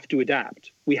to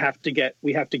adapt. We have to get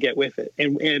with it.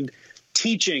 And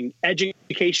teaching,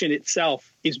 education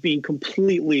itself is being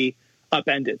completely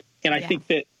upended. And I think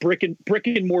that brick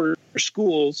and mortar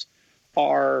schools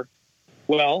are,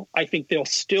 well, I think they'll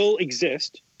still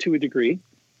exist to a degree,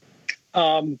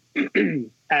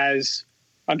 as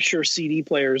I'm sure CD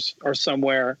players are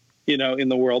somewhere, in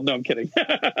the world. No, I'm kidding.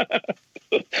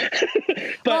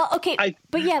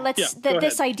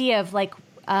 This idea of like,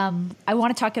 I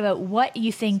want to talk about what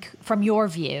you think from your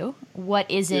view,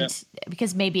 what isn't,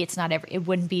 because maybe it's not it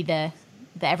wouldn't be the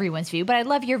everyone's view, but I'd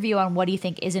love your view on what do you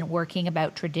think isn't working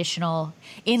about traditional,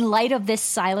 in light of this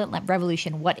silent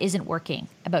revolution, what isn't working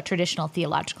about traditional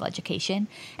theological education?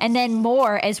 And then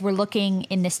more, as we're looking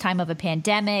in this time of a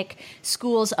pandemic,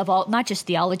 schools of all, not just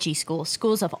theology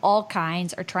schools of all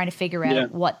kinds are trying to figure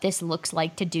out what this looks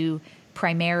like to do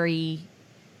primary,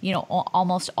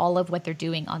 almost all of what they're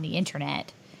doing on the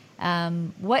internet.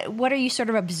 What are you sort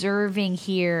of observing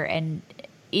here and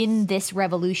in this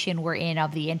revolution we're in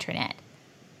of the internet?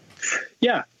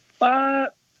 Yeah,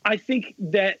 I think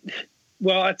that,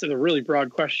 well, that's a really broad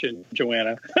question,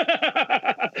 Joanna.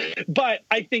 But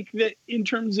I think that in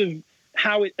terms of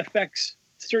how it affects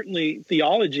certainly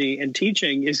theology and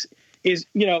teaching is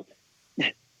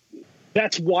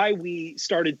that's why we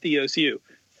started Theos U.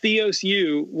 Theos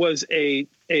U was an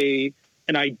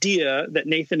idea that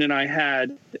Nathan and I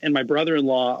had and my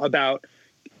brother-in-law about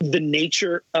the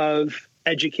nature of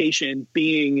education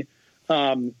being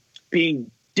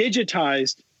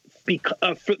digitized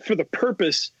for the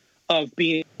purpose of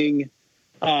being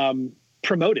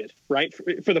promoted, right?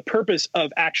 For the purpose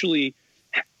of actually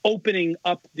opening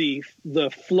up the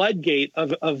floodgate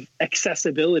of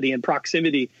accessibility and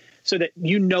proximity, so that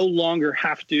you no longer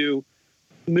have to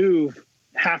move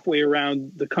halfway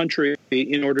around the country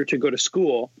in order to go to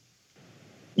school.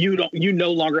 You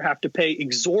no longer have to pay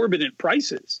exorbitant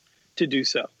prices to do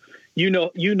so. You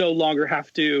no longer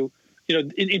have to,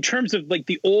 in terms of like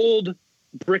the old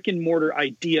brick and mortar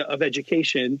idea of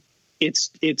education, it's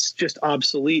just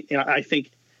obsolete. And I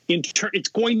think it's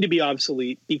going to be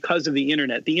obsolete because of the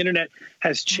internet. The internet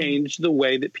has changed the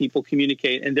way that people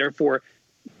communicate, and therefore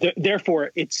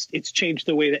it's changed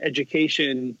the way that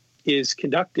education is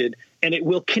conducted, and it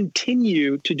will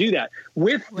continue to do that.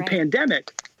 With the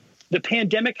pandemic, the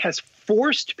pandemic has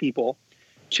forced people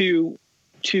to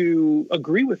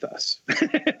agree with us.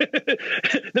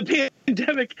 The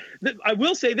pandemic, I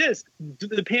will say this,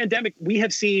 the pandemic, we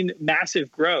have seen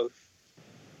massive growth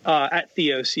at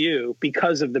Theos U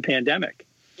because of the pandemic.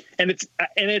 And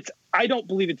I don't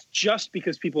believe it's just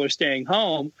because people are staying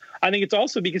home. I think it's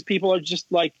also because people are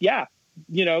just like,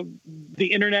 the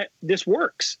internet, this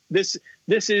works. This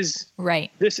is right.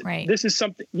 This is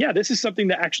something. Yeah, this is something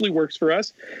that actually works for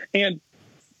us. And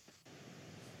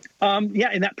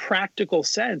in that practical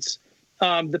sense,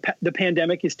 the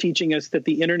pandemic is teaching us that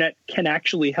the internet can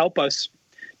actually help us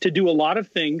to do a lot of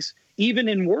things, even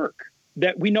in work,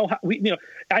 that we know how.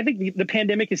 I think the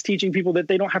pandemic is teaching people that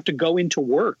they don't have to go into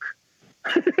work.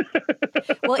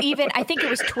 Well, even I think it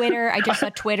was Twitter. I just saw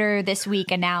Twitter this week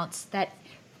announce that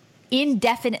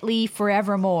indefinitely,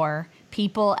 forevermore,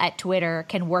 people at Twitter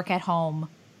can work at home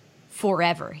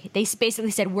forever. They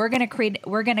basically said, we're going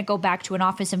to go back to an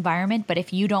office environment, but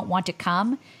if you don't want to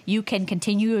come, you can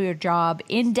continue your job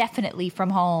indefinitely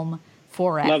from home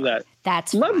forever. Love that. That.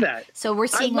 So we're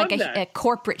seeing like a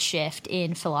corporate shift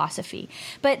in philosophy.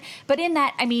 But in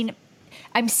that, I mean,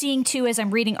 I'm seeing too, as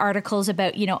I'm reading articles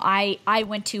about, I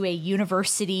went to a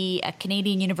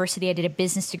Canadian university. I did a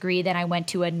business degree. Then I went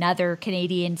to another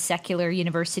Canadian secular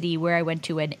university where I went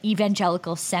to an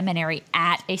evangelical seminary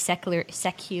at a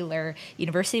secular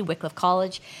university, Wycliffe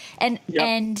College.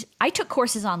 And I took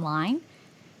courses online,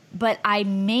 but I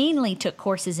mainly took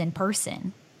courses in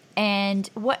person. And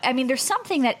there's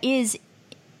something that is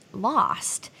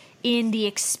lost in the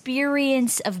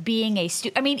experience of being a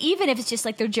student. I mean, even if it's just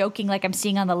like they're joking, like I'm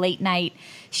seeing on the late night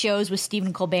shows with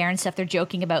Stephen Colbert and stuff, they're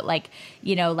joking about like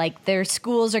their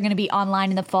schools are going to be online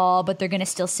in the fall, but they're going to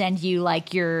still send you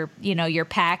like your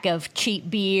pack of cheap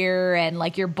beer and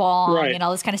like your bong and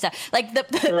all this kind of stuff. Like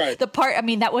the part,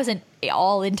 that wasn't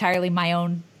all entirely my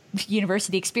own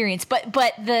university experience, but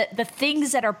the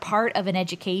things that are part of an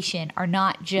education are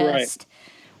not just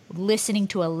listening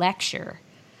to a lecture.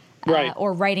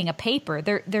 Or writing a paper.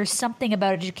 There's something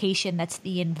about education that's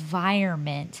the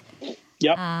environment.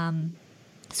 Yep.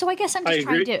 So I guess I'm just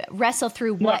trying to wrestle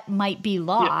through what might be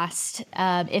lost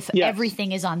if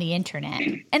everything is on the internet.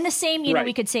 And the same,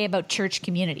 we could say about church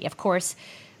community. Of course,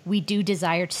 we do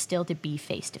desire still to be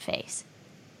face to face.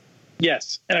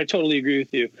 Yes, and I totally agree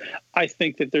with you. I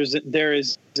think that there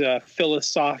is a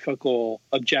philosophical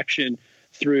objection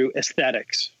through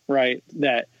aesthetics, right?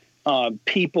 That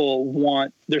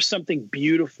there's something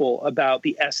beautiful about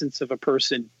the essence of a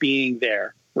person being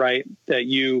there, right? That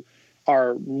you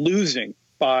are losing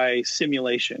by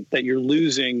simulation, that you're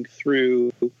losing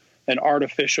through an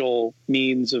artificial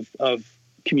means of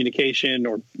communication,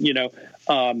 or,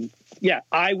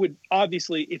 I would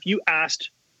obviously, if you asked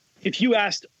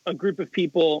a group of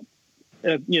people,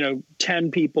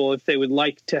 10 people, if they would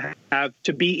like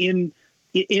to be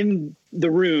in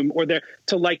the room, or to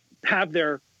have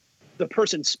the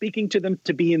person speaking to them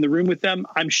to be in the room with them,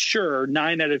 I'm sure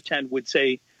 9 out of 10 would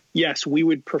say, yes, we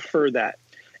would prefer that.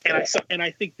 And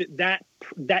I think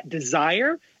that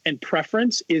desire and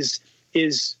preference is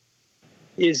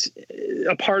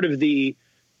a part of the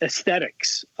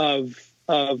aesthetics of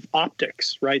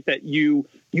optics, right? That you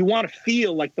want to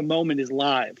feel like the moment is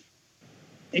live,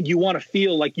 and you want to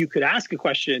feel like you could ask a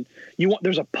question.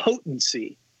 There's a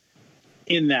potency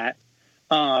in that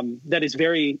that is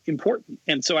very important.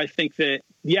 And so I think that,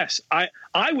 yes, I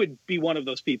would be one of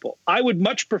those people. I would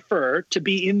much prefer to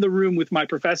be in the room with my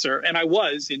professor, and I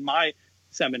was in my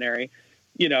seminary,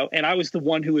 and I was the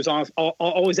one who was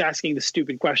always asking the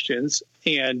stupid questions,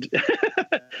 and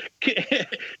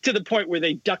to the point where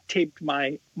they duct taped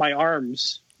my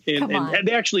arms, and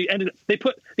they actually ended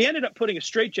up putting a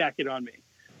straitjacket on me.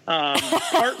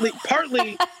 Partly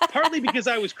because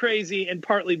I was crazy, and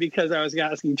partly because I was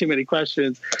asking too many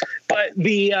questions. But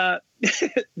the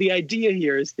idea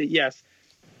here is that, yes,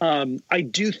 I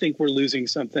do think we're losing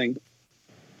something.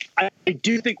 I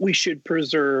do think we should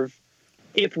preserve,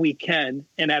 if we can,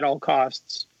 and at all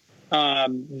costs,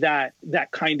 that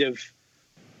kind of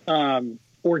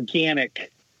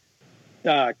organic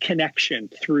connection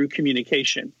through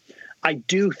communication. I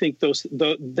do think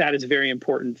that is a very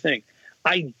important thing.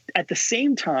 At the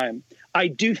same time, I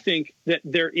do think that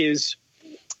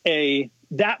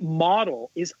that model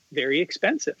is very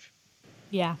expensive.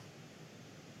 Yeah.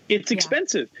 It's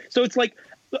expensive. So it's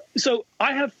so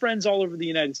I have friends all over the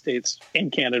United States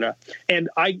and Canada. And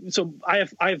I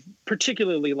have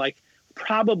particularly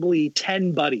probably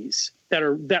 10 buddies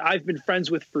that I've been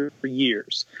friends with for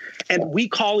years. And we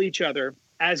call each other,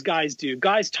 as guys do.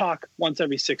 Guys talk once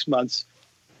every 6 months,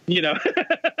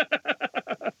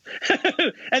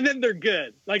 and then they're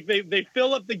good. They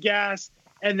fill up the gas,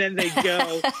 and then they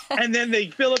go, and then they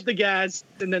fill up the gas,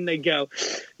 and then they go,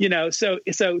 so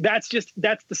that's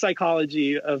the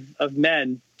psychology of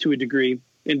men to a degree,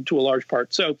 and to a large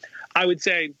part. So I would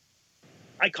say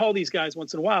I call these guys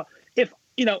once in a while.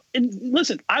 And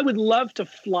listen, I would love to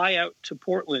fly out to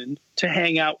Portland to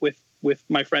hang out with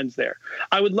my friends there.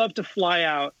 I would love to fly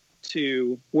out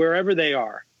to wherever they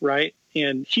are, right?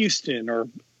 In Houston or,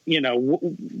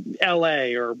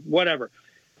 LA or whatever.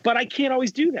 But I can't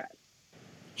always do that.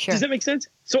 Sure. Does that make sense?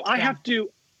 So I have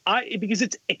to, because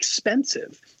it's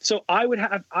expensive. So I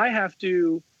have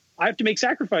to make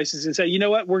sacrifices and say, you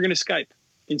know what, we're going to Skype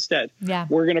instead. Yeah.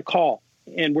 We're going to call,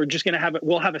 and we're just going to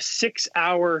we'll have a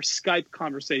 6-hour Skype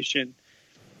conversation,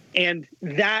 and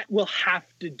that will have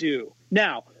to do.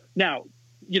 Now,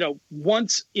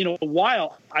 once in a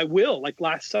while I will, like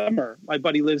last summer, my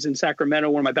buddy lives in Sacramento,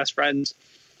 one of my best friends.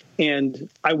 And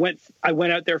I went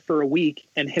out there for a week,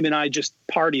 and him and I just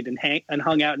partied and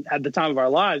hung out and had the time of our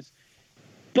lives.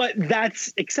 But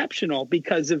that's exceptional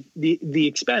because of the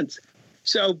expense.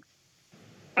 So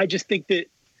I just think that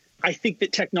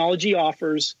technology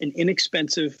offers an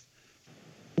inexpensive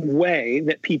way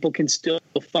that people can still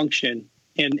function,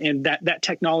 and that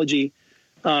technology,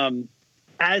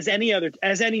 as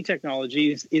any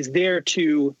technology, is there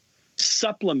to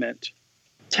supplement.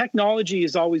 Technology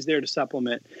is always there to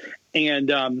supplement.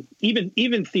 And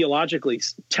even theologically,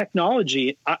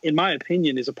 technology, in my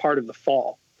opinion, is a part of the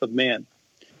fall of man.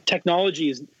 Technology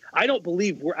is, I don't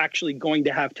believe we're actually going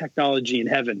to have technology in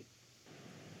heaven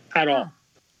at all.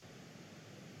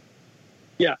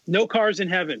 Yeah, no cars in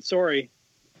heaven. Sorry.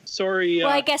 Well,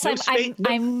 I guess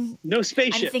no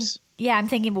spaceships. I'm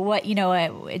thinking, but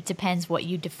it depends what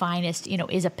you define as,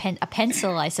 is a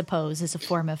pencil, I suppose, is a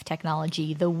form of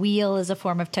technology. The wheel is a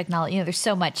form of technology. There's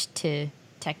so much to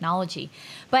technology.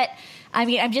 But I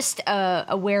mean, I'm just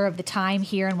aware of the time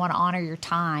here and want to honor your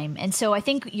time. And so I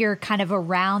think you're kind of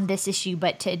around this issue,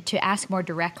 but to ask more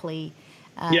directly,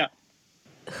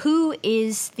 who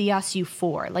is Theos U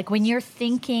for? Like when you're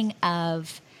thinking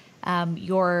of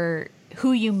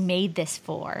who you made this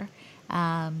for,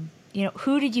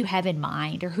 who did you have in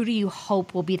mind, or who do you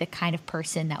hope will be the kind of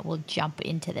person that will jump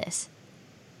into this?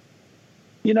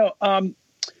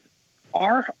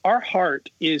 Our heart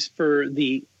is for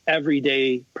the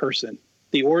everyday person,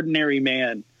 the ordinary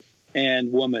man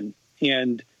and woman,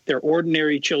 and their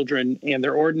ordinary children and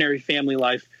their ordinary family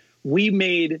life we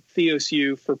made Theos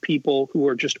U for people who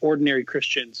are just ordinary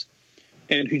Christians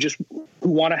and who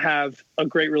want to have a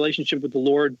great relationship with the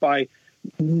Lord by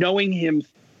knowing him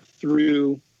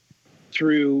through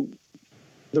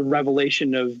the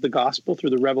revelation of the gospel, through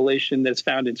the revelation that's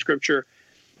found in Scripture.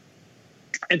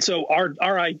 And so our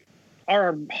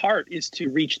heart is to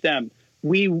reach them.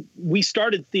 We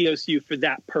started Theos U for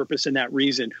that purpose and that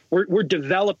reason. We're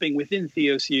developing within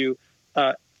Theos U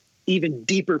even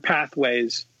deeper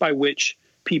pathways by which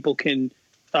people can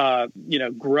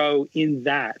grow in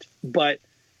that, but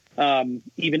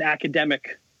even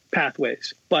academic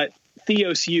pathways. But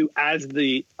Theos U as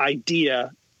the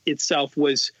idea itself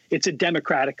it's a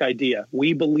democratic idea.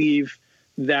 We believe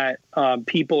that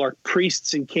people are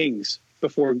priests and kings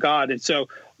before God. And so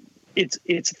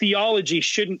its theology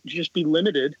shouldn't just be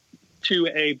limited to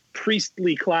a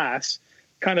priestly class,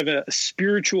 kind of a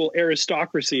spiritual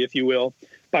aristocracy, if you will,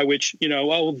 by which,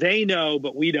 they know,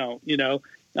 but we don't,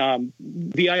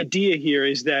 the idea here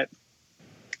is that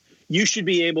you should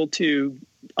be able to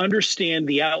understand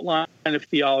the outline of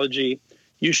theology.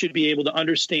 You should be able to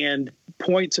understand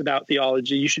points about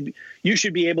theology. You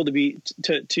should be able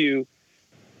to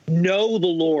know the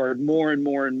Lord more and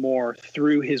more and more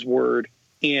through his word.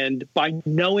 And by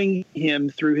knowing him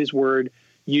through his word,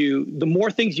 the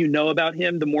more things you know about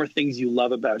him, the more things you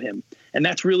love about him. And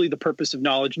that's really the purpose of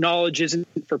knowledge. Knowledge isn't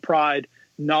for pride.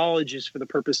 Knowledge is for the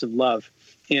purpose of love.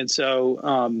 And so,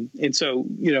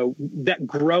 that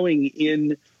growing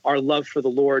in our love for the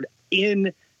Lord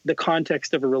in the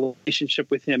context of a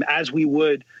relationship with him, as we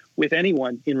would with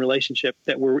anyone in relationship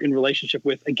that we're in relationship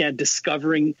with, again,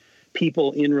 discovering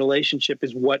people in relationship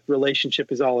is what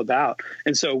relationship is all about.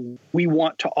 And so we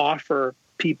want to offer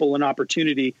people an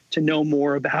opportunity to know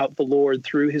more about the Lord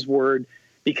through his word,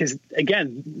 because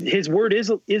again, his word is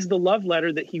the love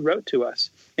letter that he wrote to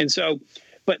us. And so,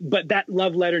 but that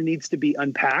love letter needs to be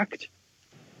unpacked,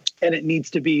 and it needs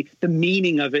to be, the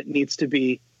meaning of it needs to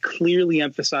be clearly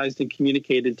emphasized and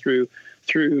communicated through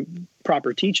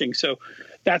proper teaching. So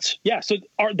that's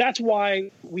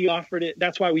why we offered it.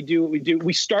 That's why we do what we do.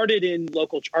 We started in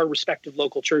our respective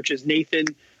local churches. Nathan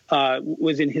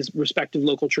was in his respective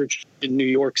local church in New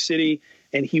York City,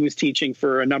 and he was teaching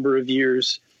for a number of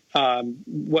years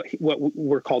what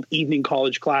were called evening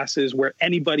college classes, where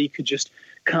anybody could just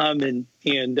come and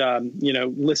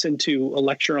listen to a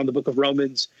lecture on the book of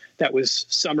Romans that was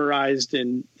summarized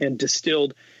and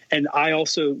distilled. And I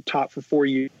also taught for 4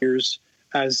 years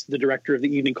as the director of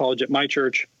the evening college at my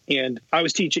church. And I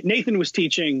was teaching, Nathan was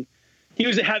teaching, he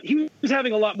was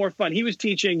having a lot more fun. He was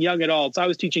teaching young adults. I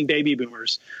was teaching baby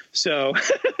boomers. So,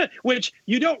 which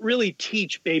you don't really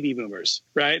teach baby boomers,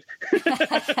 right?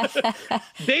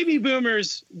 Baby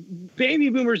boomers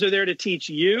are there to teach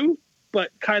you,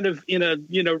 but kind of in a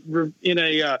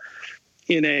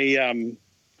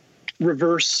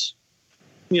reverse,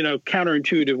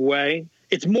 counterintuitive way.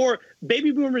 It's more,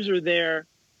 baby boomers are there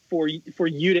for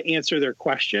you to answer their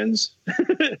questions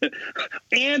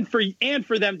and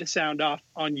for them to sound off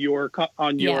on your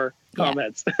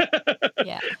comments.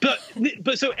 Yeah.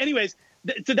 But so anyways,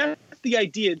 so that's the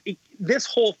idea. This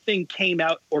whole thing came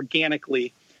out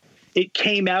organically. It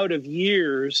came out of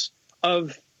years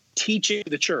of teaching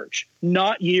the church,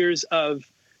 not years of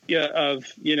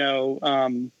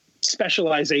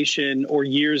specialization or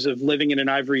years of living in an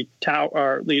ivory tower,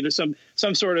 or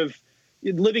some sort of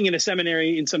living in a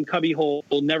seminary in some cubbyhole,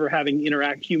 never having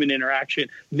human interaction.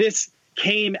 This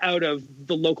came out of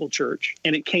the local church,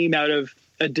 and it came out of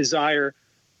a desire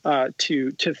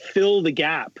to fill the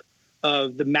gap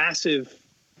of the massive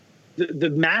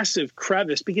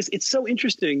crevice, because it's so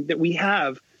interesting that we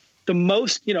have the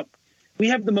most,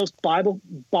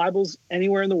 Bibles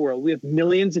anywhere in the world. We have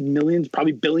millions and millions,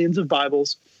 probably billions of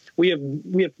Bibles. We have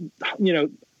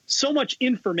so much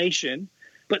information,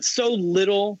 but so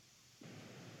little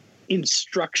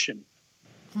instruction.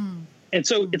 And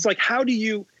so it's like, how do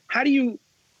you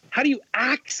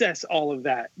access all of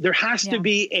that? There has to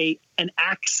be an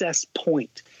access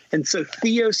point. And so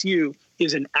Theos U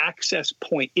is an access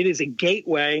point. It is a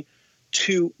gateway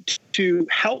to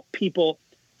help people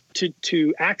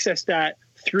to access that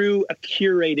through a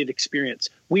curated experience.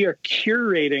 We are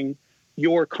curating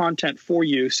your content for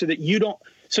you so that you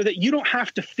don't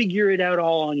have to figure it out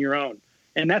all on your own.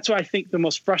 And that's why I think the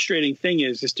most frustrating thing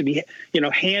is to be,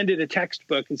 handed a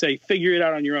textbook and say, figure it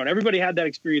out on your own. Everybody had that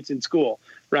experience in school,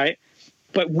 right?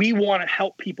 But we want to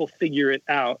help people figure it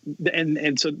out.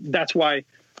 And so that's why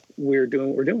we're doing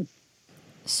what we're doing.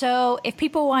 So if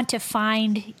people want to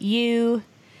find you,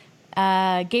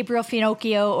 Gabriel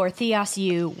Finocchio or Theos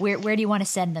U, where do you want to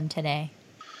send them today?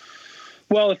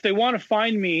 Well, if they want to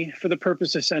find me for the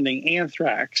purpose of sending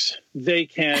anthrax, they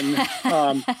can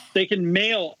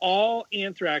mail all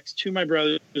anthrax to my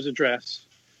brother's address,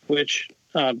 which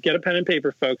get a pen and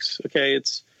paper, folks. Okay,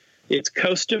 it's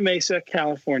Costa Mesa,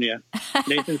 California.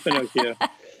 Nathan Finocchio.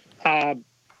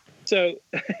 So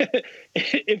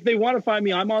if they want to find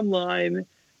me, I'm online.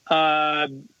 I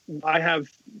have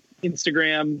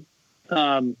Instagram.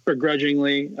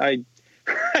 Begrudgingly, I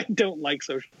don't like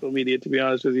social media, to be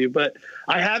honest with you, but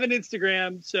I have an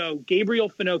Instagram. So Gabriel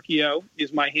Finocchio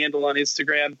is my handle on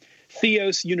Instagram.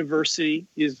 Theos University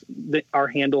is our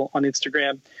handle on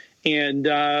Instagram. And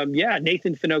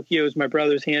Nathan Finocchio is my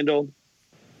brother's handle.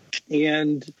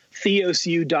 And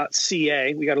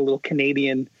theosu.ca. We got a little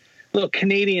Canadian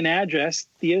address,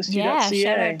 theosu.ca. Yeah,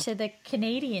 shout out to the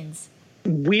Canadians.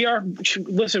 We are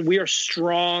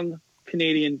strong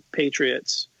Canadian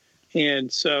patriots.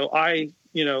 And so I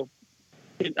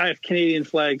have Canadian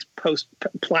flags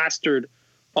plastered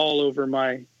all over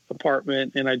my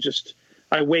apartment. And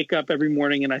I wake up every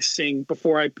morning and I sing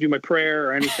before I do my prayer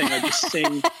or anything. I just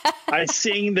sing. I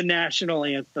sing the national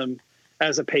anthem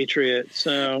as a patriot.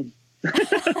 So.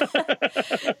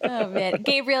 Oh man,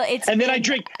 Gabriel, and then I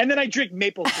drink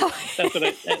maple syrup. That's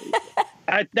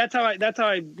what that's how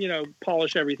I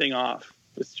polish everything off.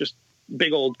 It's just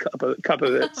big old cup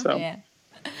of it. So.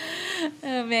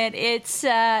 Oh man, it's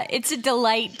a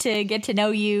delight to get to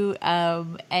know you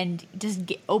and just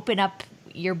open up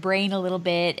your brain a little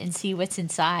bit and see what's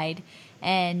inside.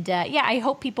 And I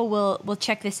hope people will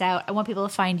check this out. I want people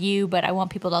to find you, but I want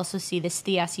people to also see this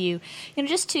Theos U,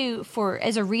 just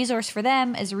as a resource for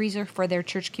them, as a resource for their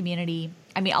church community.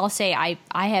 I mean, I'll say I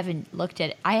haven't looked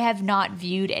at, I have not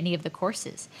viewed any of the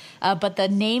courses, but the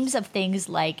names of things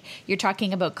like you're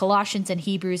talking about Colossians and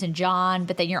Hebrews and John,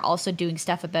 but then you're also doing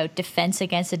stuff about defense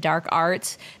against the dark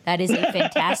arts. That is a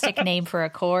fantastic name for a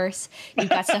course. You've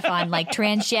got stuff on like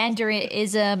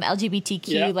transgenderism,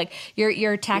 LGBTQ, like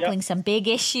you're tackling some big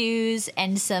issues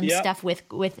and some stuff with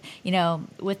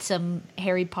some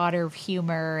Harry Potter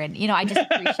humor. And, I just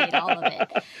appreciate all of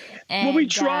it. And, well, we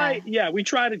try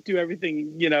to do everything,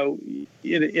 in a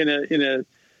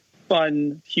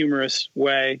fun, humorous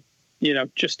way,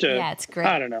 just to, it's great.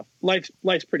 I don't know. Life's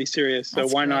pretty serious. So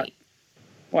why not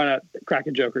crack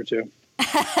a joke or two?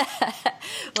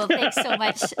 Well, thanks so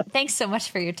much. Thanks so much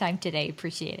for your time today.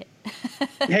 Appreciate it.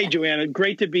 Hey, Joanna,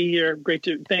 great to be here.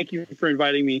 Thank you for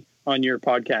inviting me on your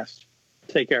podcast.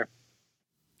 Take care.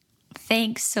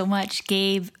 Thanks so much,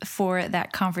 Gabe, for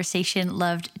that conversation.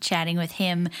 Loved chatting with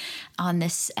him on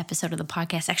this episode of the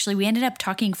podcast. Actually, we ended up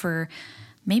talking for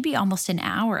maybe almost an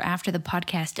hour after the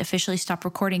podcast officially stopped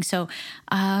recording. So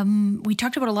we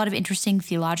talked about a lot of interesting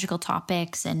theological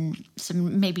topics and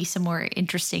some more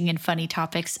interesting and funny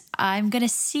topics. I'm going to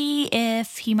see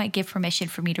if he might give permission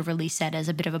for me to release that as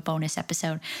a bit of a bonus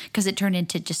episode because it turned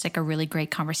into just like a really great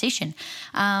conversation.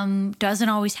 Doesn't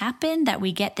always happen that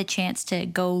we get the chance to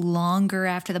go longer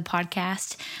after the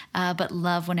podcast, but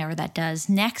love whenever that does.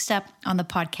 Next up on the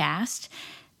podcast,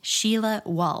 Sheila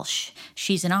Walsh.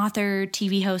 She's an author,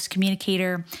 TV host,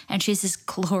 communicator, and she has this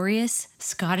glorious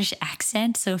Scottish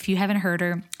accent. So if you haven't heard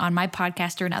her on my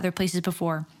podcast or in other places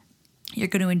before, you're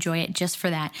going to enjoy it just for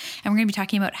that. And we're going to be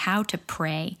talking about how to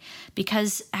pray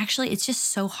because actually it's just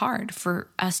so hard for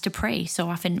us to pray. So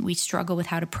often we struggle with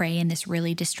how to pray in this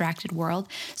really distracted world.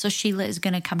 So Sheila is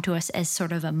going to come to us as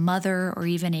sort of a mother or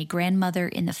even a grandmother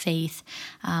in the faith,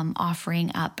 offering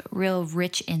up real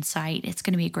rich insight. It's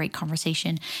going to be a great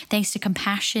conversation. Thanks to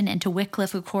Compassion and to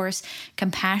Wycliffe, of course.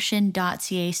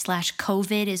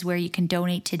 Compassion.ca/COVID is where you can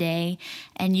donate today,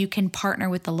 and you can partner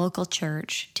with the local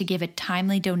church to give a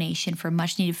timely donation for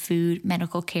much needed food,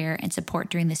 medical care, and support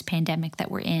during this pandemic that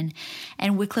we're in.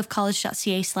 And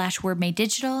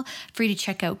wycliffecollege.ca/wordmadedigital, free to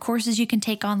check out courses you can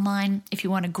take online if you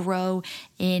want to grow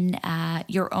in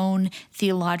your own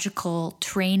theological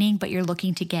training, but you're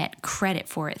looking to get credit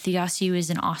for it. Theos U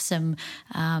is an awesome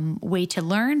way to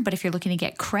learn, but if you're looking to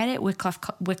get credit,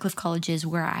 Wycliffe College is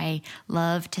where I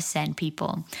love to send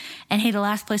people. And hey, the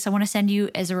last place I want to send you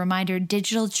as a reminder,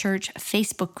 Digital Church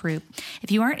Facebook group.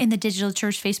 If you aren't in the Digital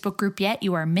Church Facebook group yet,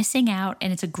 you are missing out,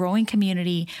 and it's a growing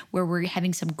community where we're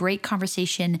having some great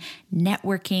conversation,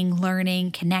 networking,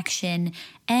 learning, connection,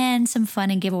 and some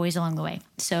fun and giveaways along the way.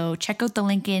 So check out the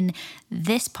link in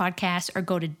this podcast or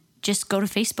go to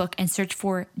Facebook and search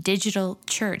for Digital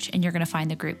Church, and you're going to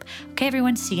find the group. Okay,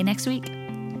 everyone, see you next week.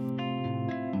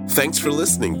 Thanks for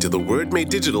listening to the Word Made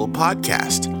Digital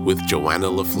podcast with Joanna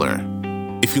LaFleur.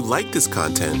 If you like this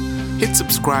content, hit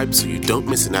subscribe so you don't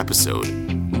miss an episode,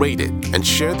 rate it, and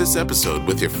share this episode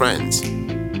with your friends.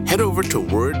 Head over to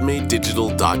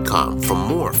wordmadedigital.com for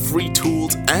more free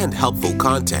tools and helpful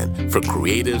content for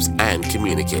creatives and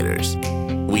communicators.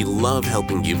 We love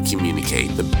helping you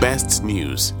communicate the best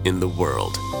news in the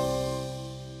world.